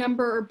letter,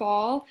 number, or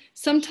ball,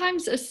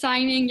 sometimes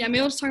assigning, yeah,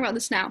 maybe let's talk about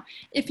this now.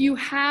 If you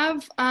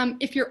have,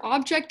 if your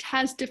object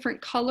has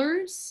different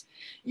colors,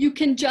 you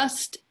can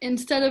just,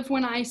 instead of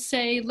when I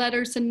say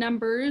letters and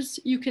numbers,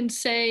 you can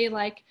say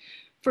like,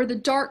 for the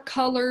dark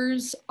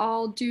colors,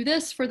 I'll do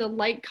this. For the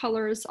light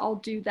colors, I'll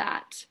do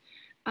that.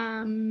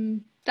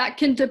 That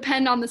can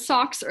depend on the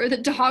socks or the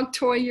dog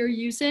toy you're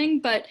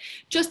using, but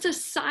just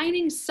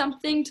assigning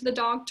something to the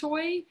dog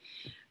toy,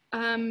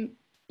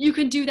 you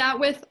can do that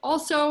with.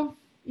 Also,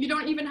 you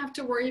don't even have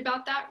to worry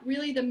about that.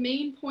 Really, the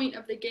main point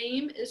of the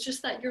game is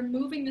just that you're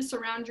moving this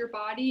around your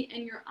body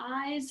and your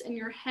eyes and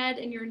your head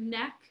and your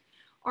neck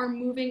are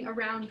moving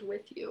around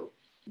with you.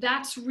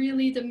 That's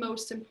really the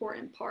most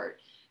important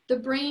part. The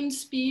brain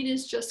speed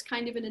is just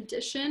kind of an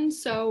addition.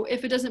 So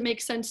if it doesn't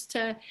make sense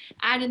to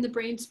add in the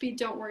brain speed,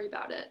 don't worry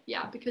about it.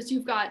 Yeah, because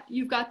you've got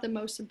the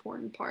most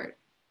important part.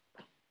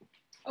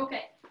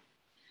 Okay,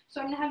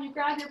 so I'm gonna have you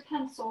grab your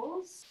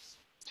pencils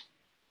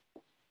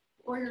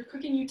or your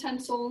cooking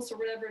utensils or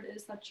whatever it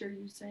is that you're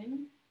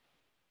using.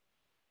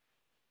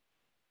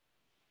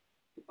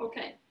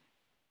 Okay,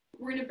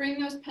 we're gonna bring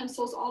those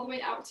pencils all the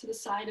way out to the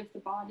side of the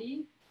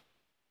body.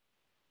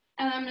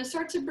 And I'm gonna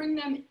start to bring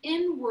them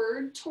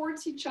inward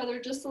towards each other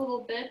just a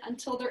little bit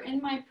until they're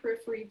in my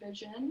periphery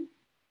vision.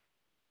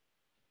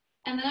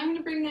 And then I'm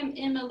gonna bring them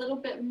in a little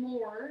bit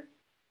more.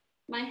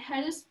 My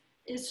head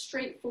is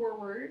straight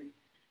forward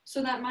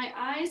so that my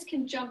eyes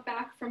can jump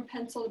back from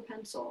pencil to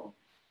pencil.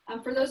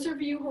 For those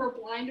of you who are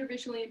blind or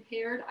visually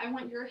impaired, I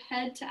want your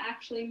head to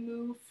actually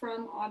move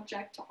from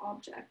object to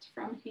object,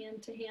 from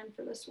hand to hand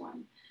for this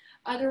one.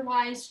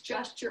 Otherwise,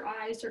 just your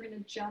eyes are gonna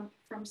jump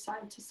from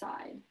side to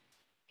side,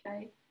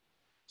 okay?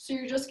 So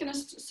you're just gonna,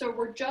 so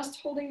we're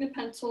just holding the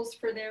pencils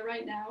for there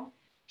right now,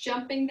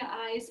 jumping the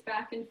eyes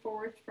back and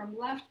forth from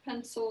left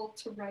pencil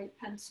to right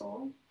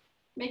pencil,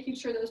 making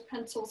sure those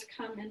pencils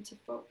come into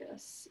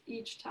focus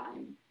each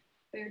time.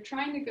 But you're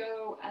trying to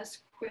go as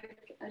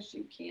quick as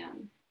you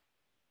can.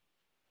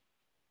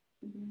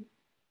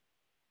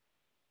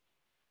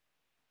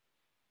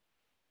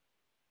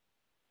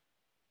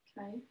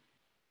 Okay.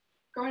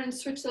 Go ahead and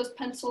switch those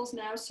pencils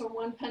now. So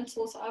one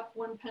pencil is up,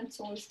 one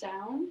pencil is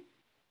down.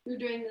 You're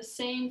doing the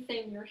same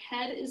thing. Your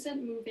head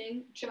isn't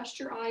moving, just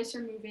your eyes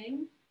are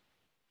moving.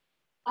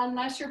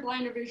 Unless you're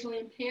blind or visually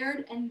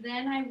impaired, and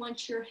then I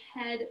want your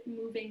head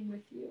moving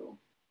with you,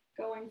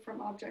 going from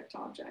object to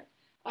object.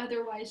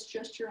 Otherwise,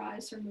 just your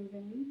eyes are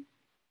moving.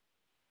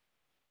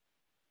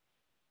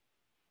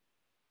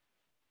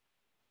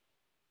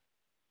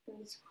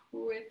 As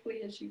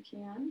quickly as you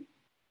can.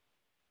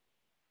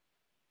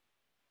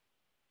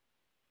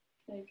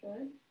 Okay,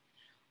 good.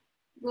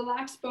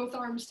 Relax both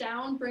arms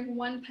down, bring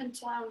one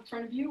pencil out in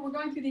front of you. We're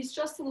going through these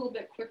just a little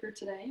bit quicker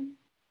today.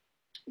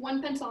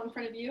 One pencil in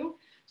front of you.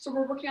 So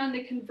we're working on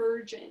the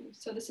converging.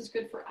 So this is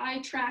good for eye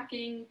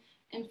tracking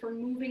and for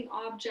moving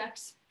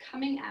objects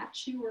coming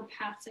at you or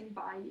passing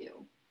by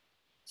you.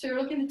 So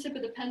you're looking at the tip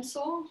of the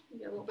pencil.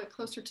 Get a little bit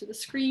closer to the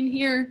screen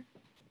here.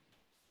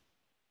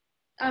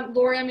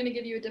 Lori, I'm going to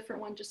give you a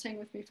different one. Just hang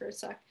with me for a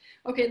sec.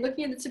 Okay,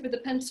 looking at the tip of the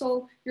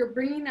pencil, you're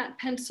bringing that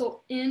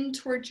pencil in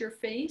towards your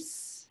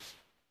face.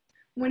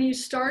 When you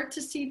start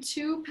to see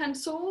two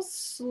pencils,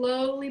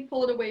 slowly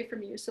pull it away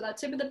from you. So that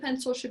tip of the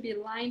pencil should be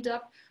lined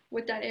up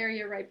with that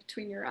area right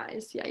between your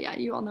eyes. Yeah,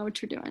 you all know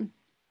what you're doing.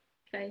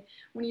 Okay,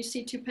 when you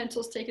see two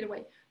pencils, take it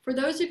away. For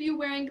those of you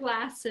wearing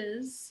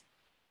glasses,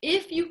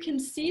 if you can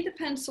see the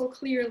pencil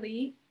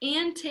clearly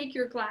and take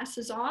your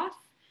glasses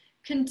off,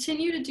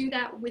 continue to do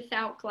that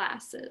without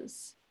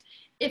glasses.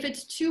 If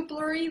it's too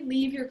blurry,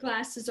 leave your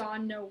glasses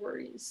on, no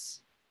worries,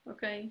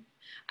 okay?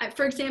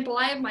 For example,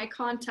 I have my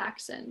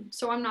contacts in,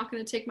 so I'm not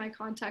gonna take my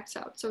contacts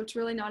out. So it's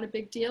really not a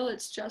big deal.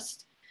 It's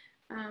just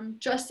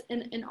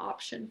an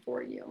option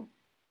for you,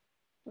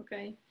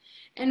 okay?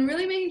 And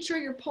really making sure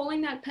you're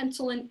pulling that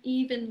pencil in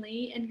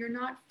evenly and you're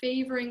not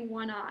favoring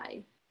one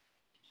eye.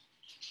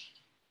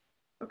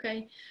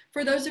 Okay,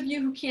 for those of you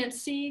who can't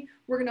see,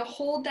 we're gonna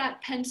hold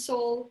that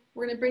pencil,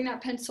 we're gonna bring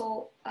that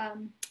pencil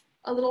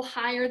a little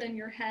higher than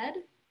your head.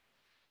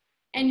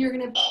 And you're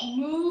gonna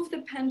move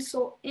the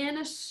pencil in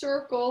a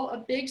circle, a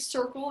big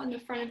circle in the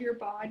front of your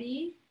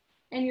body.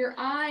 And your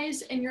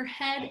eyes and your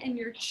head and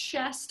your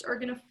chest are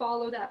gonna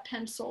follow that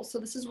pencil. So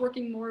this is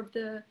working more of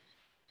the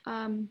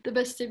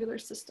vestibular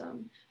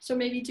system. So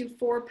maybe do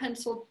 4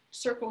 pencil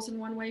circles in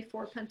one way,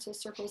 4 pencil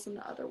circles in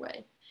the other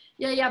way.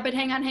 Yeah, but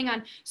hang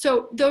on.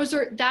 So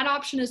that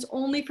option is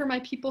only for my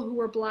people who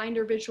are blind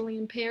or visually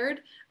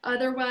impaired.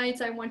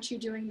 Otherwise, I want you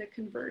doing the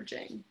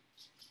converging.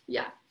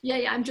 Yeah,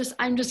 I'm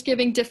just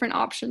giving different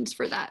options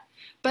for that.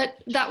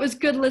 But that was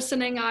good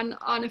listening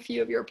on a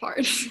few of your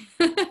parts.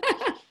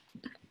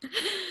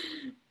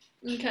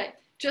 Okay,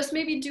 just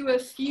maybe do a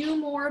few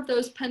more of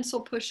those pencil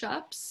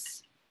push-ups.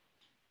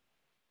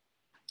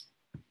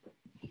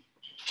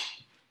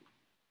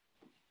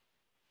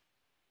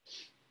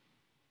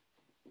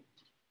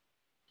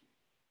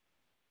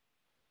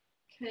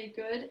 Okay,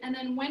 good. And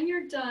then when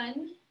you're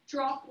done,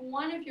 drop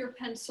one of your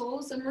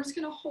pencils and we're just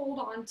gonna hold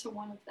on to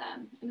one of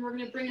them. And we're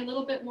gonna bring a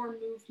little bit more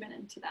movement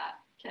into that,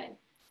 okay?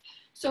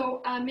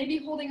 So maybe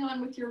holding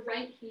on with your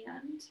right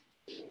hand.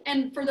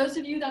 And for those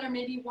of you that are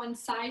maybe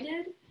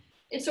one-sided,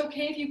 it's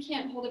okay if you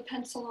can't hold a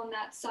pencil on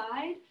that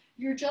side.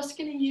 You're just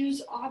gonna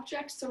use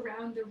objects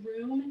around the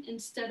room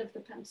instead of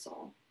the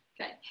pencil,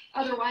 okay?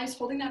 Otherwise,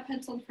 holding that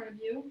pencil in front of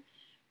you,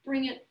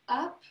 bring it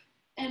up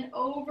and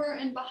over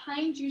and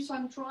behind you. So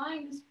I'm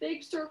drawing this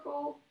big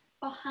circle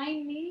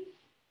behind me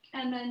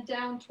and then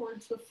down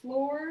towards the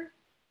floor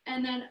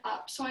and then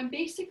up. So I'm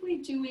basically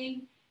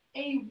doing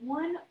a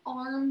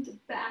one-armed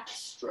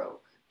backstroke,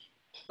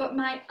 but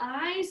my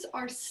eyes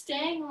are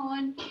staying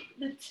on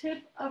the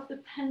tip of the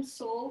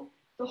pencil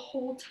the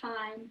whole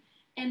time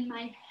and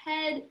my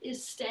head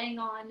is staying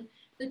on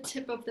the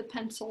tip of the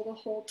pencil the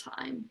whole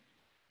time.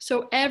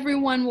 So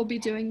everyone will be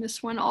doing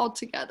this one all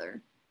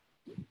together.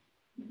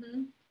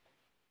 Mm-hmm.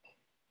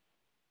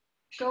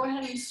 Go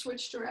ahead and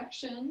switch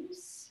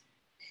directions.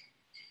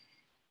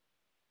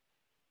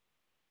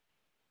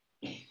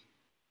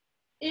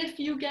 If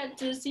you get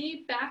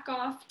dizzy, back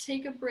off,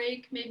 take a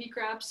break, maybe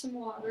grab some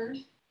water.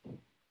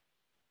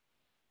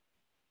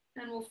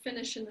 And we'll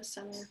finish in the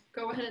center.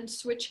 Go ahead and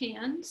switch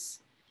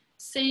hands.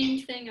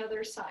 Same thing,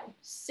 other side.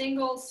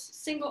 Single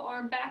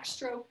arm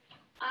backstroke.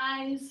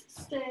 Eyes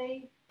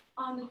stay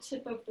on the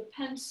tip of the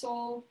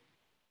pencil.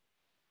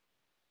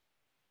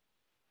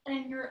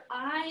 And your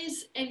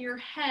eyes and your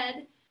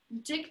head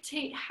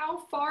dictate how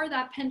far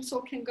that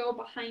pencil can go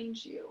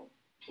behind you.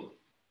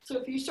 So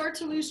if you start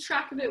to lose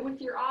track of it with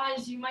your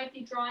eyes, you might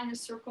be drawing a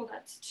circle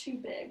that's too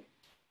big.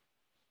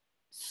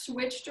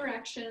 Switch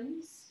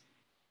directions.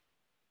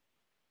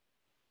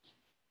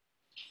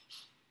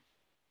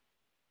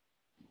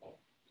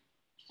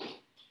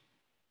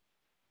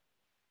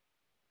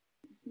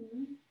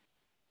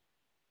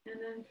 And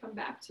then come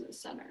back to the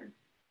center.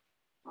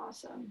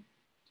 Awesome.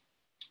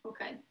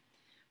 Okay,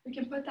 we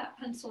can put that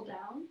pencil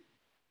down.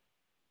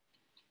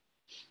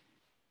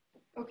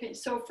 Okay,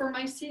 so for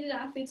my seated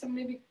athletes, I'm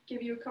going to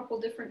give you a couple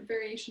different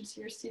variations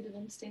here, seated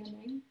and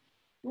standing.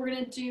 We're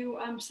going to do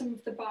some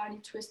of the body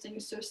twisting.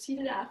 So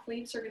seated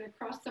athletes are going to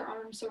cross their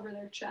arms over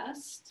their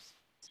chest.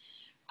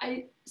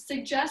 I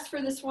suggest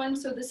for this one,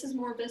 so this is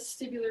more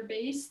vestibular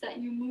base, that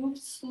you move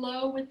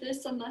slow with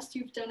this unless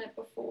you've done it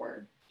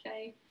before,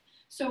 okay?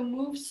 So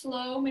move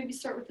slow, maybe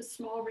start with a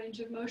small range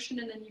of motion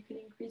and then you can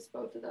increase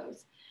both of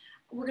those.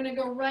 We're going to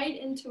go right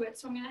into it.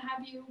 So I'm going to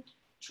have you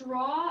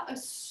draw a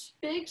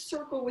big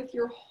circle with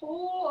your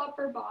whole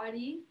upper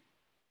body.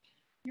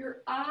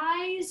 Your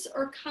eyes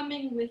are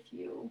coming with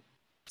you.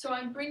 So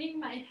I'm bringing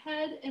my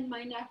head and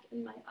my neck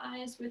and my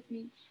eyes with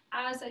me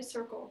as I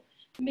circle.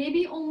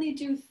 Maybe only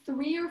do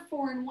 3 or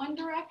 4 in one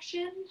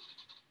direction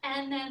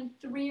and then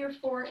 3 or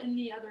 4 in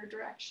the other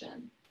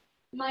direction.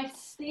 My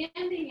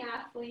standing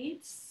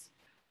athletes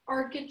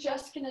are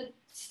just going to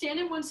stand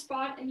in one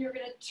spot and you're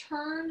going to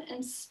turn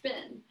and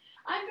spin.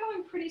 I'm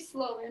going pretty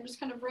slowly. I'm just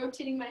kind of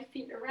rotating my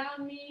feet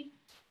around me.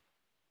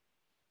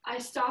 I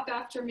stop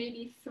after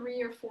maybe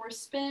 3 or 4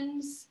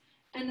 spins,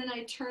 and then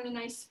I turn and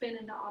I spin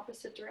in the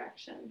opposite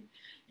direction.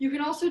 You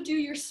can also do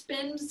your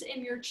spins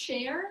in your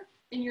chair,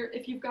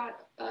 if you've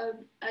got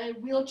a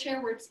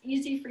wheelchair where it's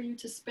easy for you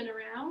to spin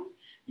around.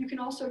 You can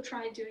also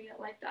try doing it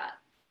like that,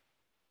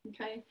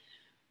 okay?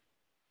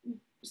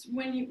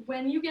 When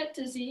you get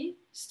dizzy,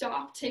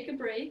 stop, take a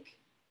break,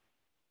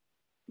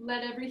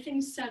 let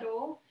everything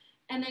settle,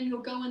 and then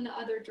you'll go in the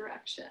other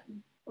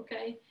direction,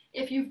 okay?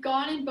 If you've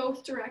gone in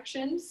both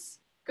directions,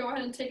 go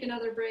ahead and take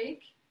another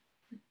break.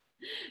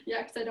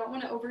 Yeah, because I don't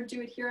want to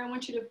overdo it here. I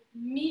want you to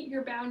meet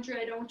your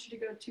boundary. I don't want you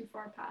to go too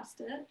far past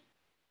it.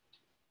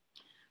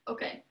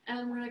 Okay,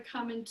 and we're going to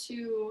come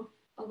into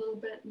a little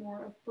bit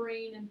more of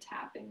brain and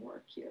tapping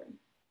work here.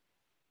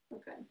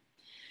 Okay,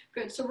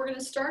 good. So we're going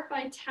to start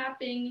by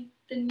tapping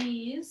the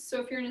knees. So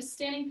if you're in a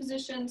standing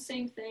position,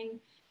 same thing.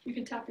 You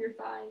can tap your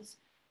thighs.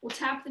 We'll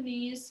tap the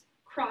knees,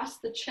 cross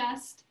the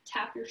chest,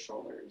 tap your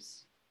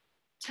shoulders.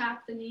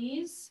 Tap the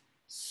knees,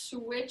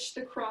 switch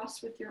the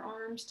cross with your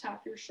arms,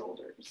 tap your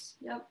shoulders.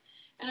 Yep.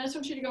 And I just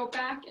want you to go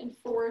back and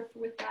forth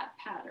with that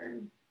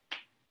pattern.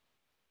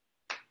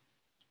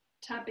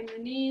 Tapping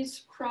the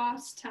knees,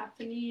 cross, tap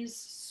the knees,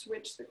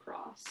 switch the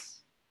cross.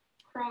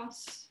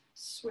 Cross,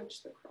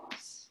 switch the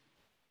cross.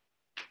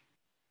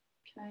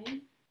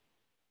 Okay.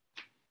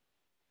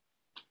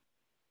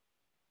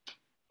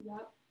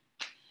 Yep.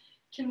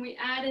 Can we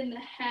add in the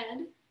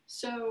head?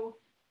 So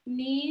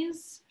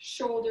knees,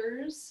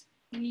 shoulders,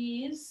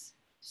 knees,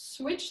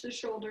 switch the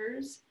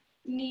shoulders,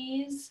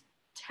 knees,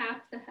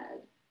 tap the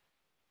head.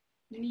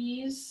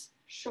 Knees,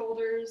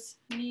 shoulders,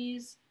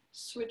 knees,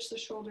 switch the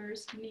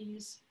shoulders,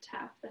 knees,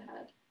 tap the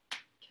head.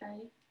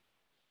 Okay.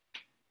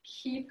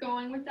 Keep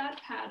going with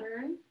that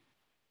pattern.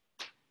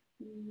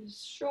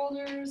 Knees,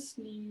 shoulders,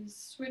 knees,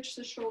 switch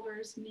the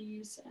shoulders,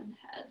 knees, and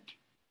head.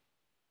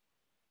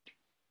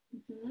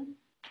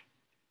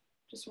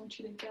 Just want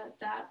you to get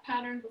that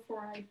pattern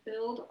before I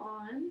build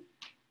on.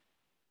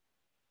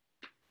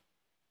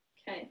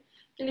 Okay,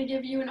 I'm going to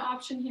give you an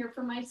option here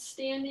for my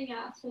standing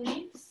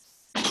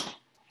athletes.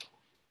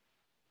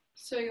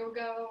 So you'll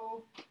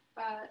go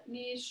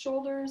knees,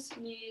 shoulders,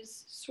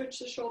 knees, switch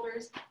the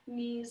shoulders,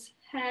 knees,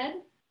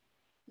 head.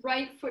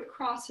 Right foot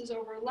crosses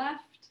over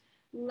left,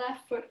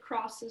 left foot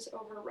crosses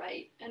over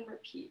right, and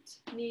repeat.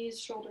 Knees,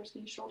 shoulders,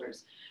 knees,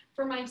 shoulders.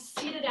 For my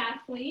seated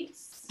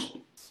athletes,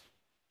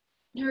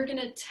 you're going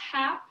to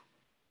tap.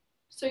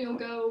 So you'll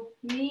go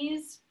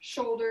knees,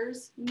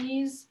 shoulders,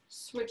 knees,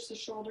 switch the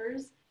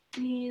shoulders,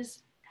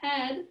 knees,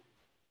 head.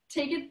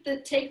 Take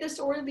this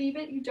or leave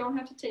it. You don't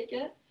have to take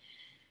it.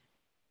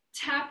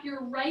 Tap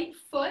your right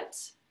foot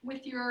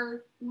with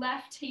your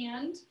left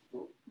hand,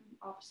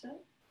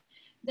 opposite.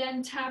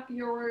 Then tap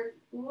your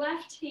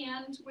left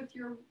hand with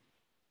your,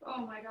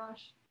 oh my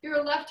gosh,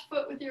 your left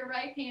foot with your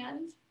right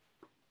hand.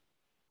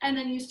 And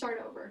then you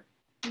start over.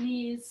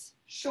 Knees,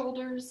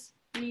 shoulders,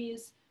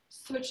 knees,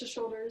 switch the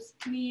shoulders,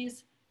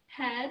 knees,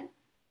 head,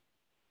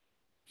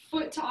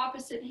 foot to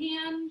opposite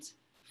hand,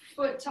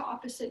 foot to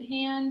opposite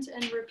hand,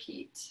 and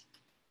repeat.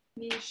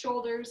 Knees,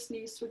 shoulders,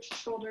 knees, switch the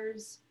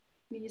shoulders,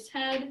 knees,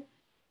 head,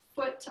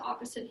 foot to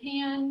opposite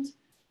hand,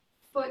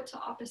 foot to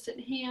opposite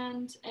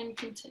hand, and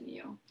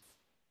continue.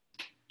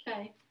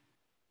 Okay,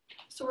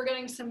 so we're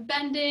getting some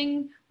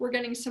bending, we're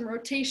getting some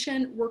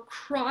rotation, we're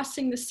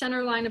crossing the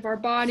center line of our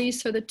body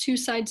so the two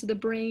sides of the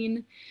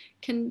brain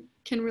can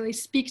really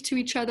speak to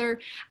each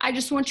other. I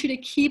just want you to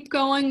keep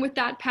going with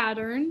that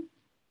pattern.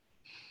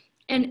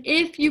 And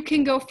if you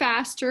can go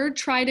faster,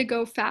 try to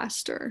go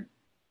faster.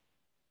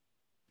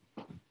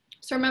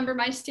 So remember,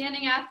 my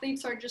standing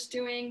athletes are just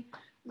doing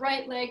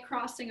right leg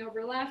crossing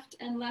over left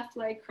and left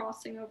leg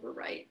crossing over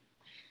right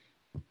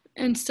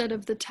instead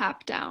of the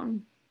tap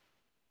down.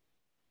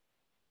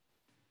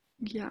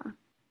 Yeah,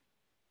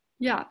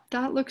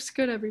 that looks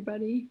good,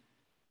 everybody.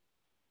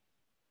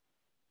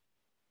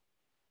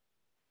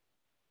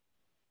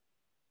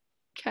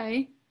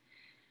 Okay.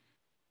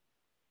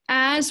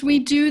 As we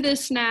do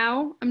this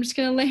now, I'm just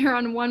gonna layer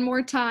on one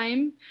more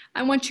time.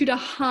 I want you to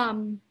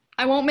hum.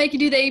 I won't make you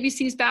do the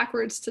ABCs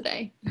backwards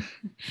today,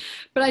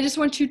 but I just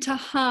want you to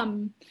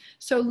hum.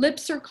 So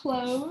lips are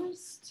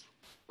closed,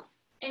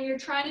 and you're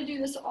trying to do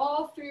this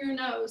all through your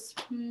nose.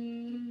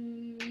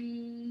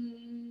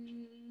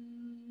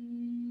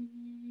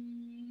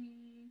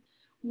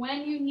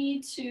 When you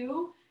need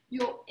to,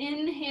 you'll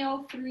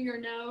inhale through your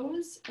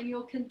nose and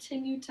you'll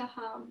continue to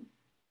hum.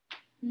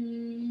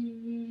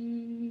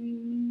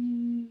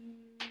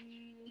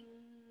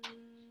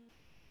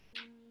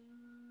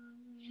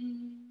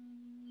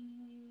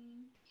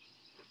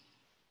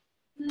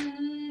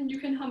 You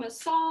can hum a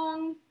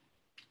song.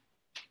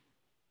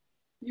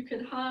 You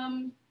could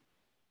hum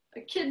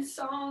a kid's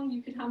song.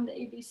 You could hum the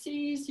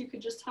ABCs. You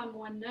could just hum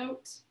one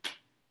note.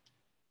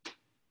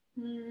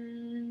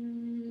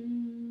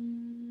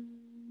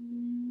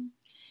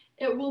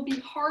 It will be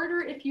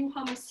harder if you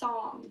hum a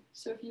song.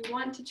 So if you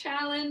want to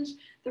challenge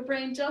the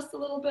brain just a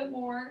little bit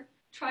more,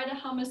 try to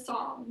hum a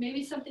song.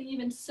 Maybe something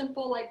even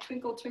simple like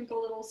Twinkle,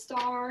 Twinkle, Little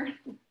Star.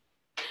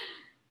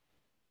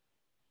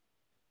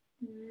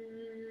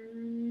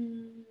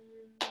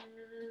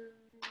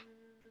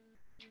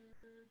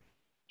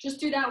 Just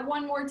do that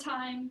one more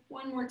time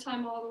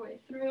all the way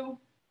through.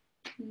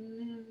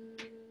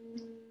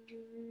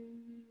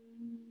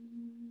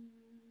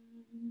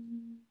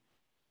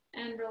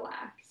 and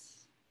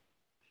relax.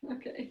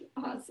 Okay,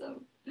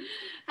 awesome.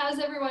 How's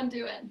everyone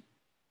doing?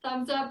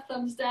 Thumbs up,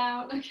 thumbs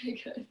down.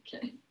 Okay, good,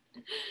 okay.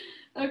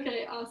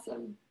 Okay,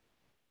 awesome.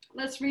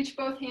 Let's reach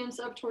both hands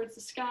up towards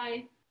the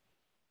sky.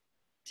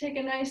 Take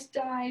a nice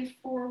dive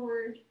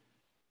forward.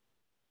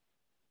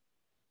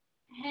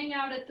 Hang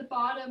out at the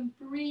bottom.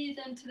 Breathe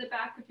into the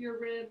back of your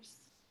ribs.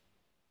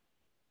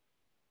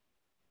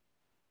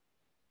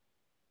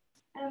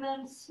 And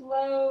then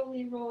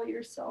slowly roll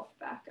yourself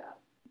back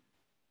up.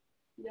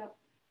 Yep.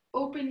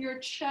 Open your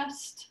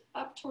chest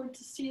up towards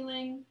the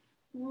ceiling.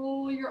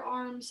 Roll your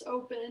arms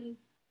open.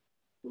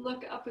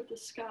 Look up at the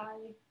sky.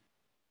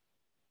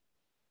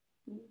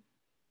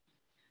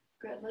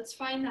 Good. Let's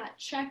find that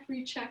check,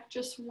 recheck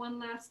just one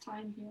last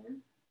time here.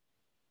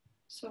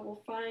 So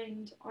we'll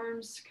find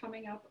arms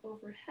coming up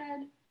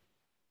overhead.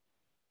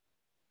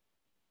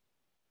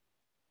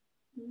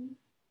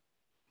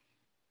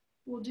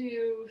 We'll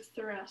do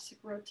thoracic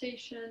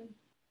rotation.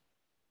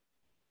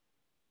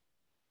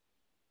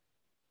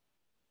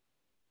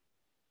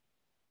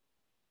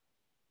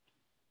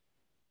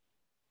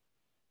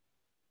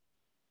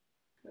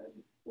 Good.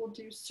 We'll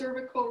do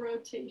cervical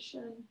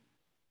rotation.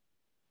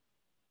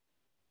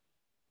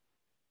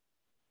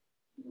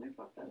 I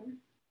got better.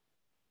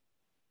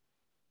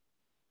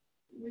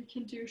 We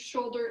can do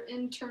shoulder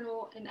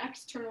internal and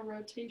external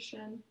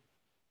rotation.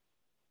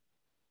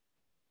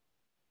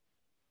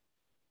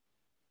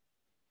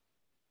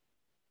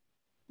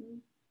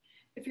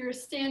 If you're a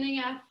standing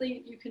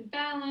athlete, you can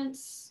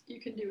balance, you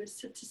can do a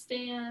sit to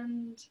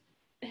stand,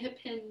 a hip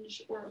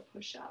hinge, or a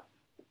push-up.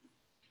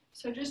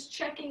 So just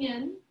checking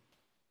in,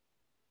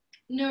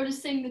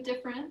 noticing the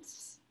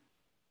difference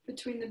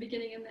between the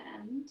beginning and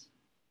the end,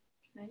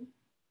 okay?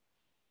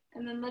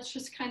 And then let's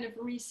just kind of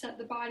reset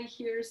the body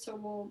here. So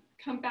we'll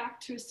come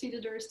back to a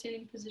seated or a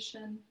standing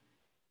position.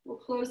 We'll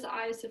close the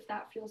eyes if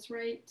that feels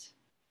right.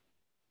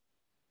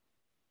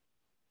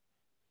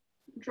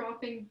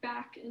 Dropping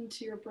back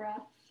into your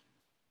breath.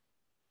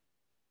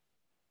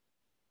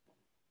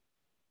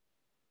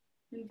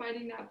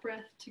 Inviting that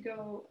breath to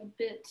go a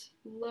bit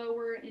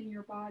lower in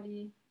your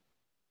body.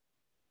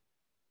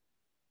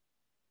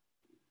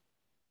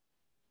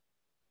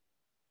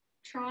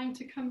 Trying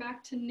to come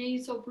back to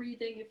nasal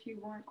breathing if you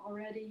weren't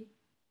already.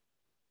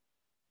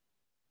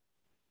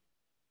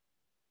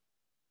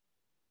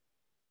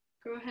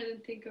 Go ahead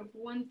and think of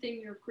one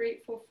thing you're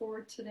grateful for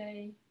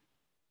today.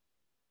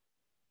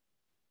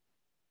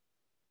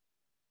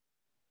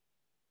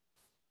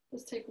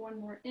 Let's take one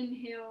more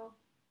inhale,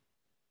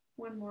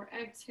 one more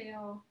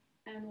exhale,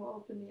 and we'll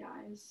open the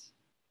eyes.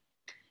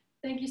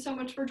 Thank you so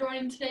much for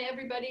joining today,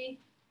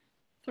 everybody.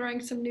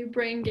 Throwing some new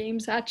brain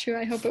games at you.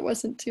 I hope it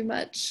wasn't too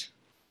much.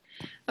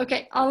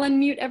 Okay, I'll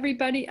unmute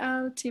everybody.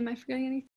 Let's see, am I forgetting anything?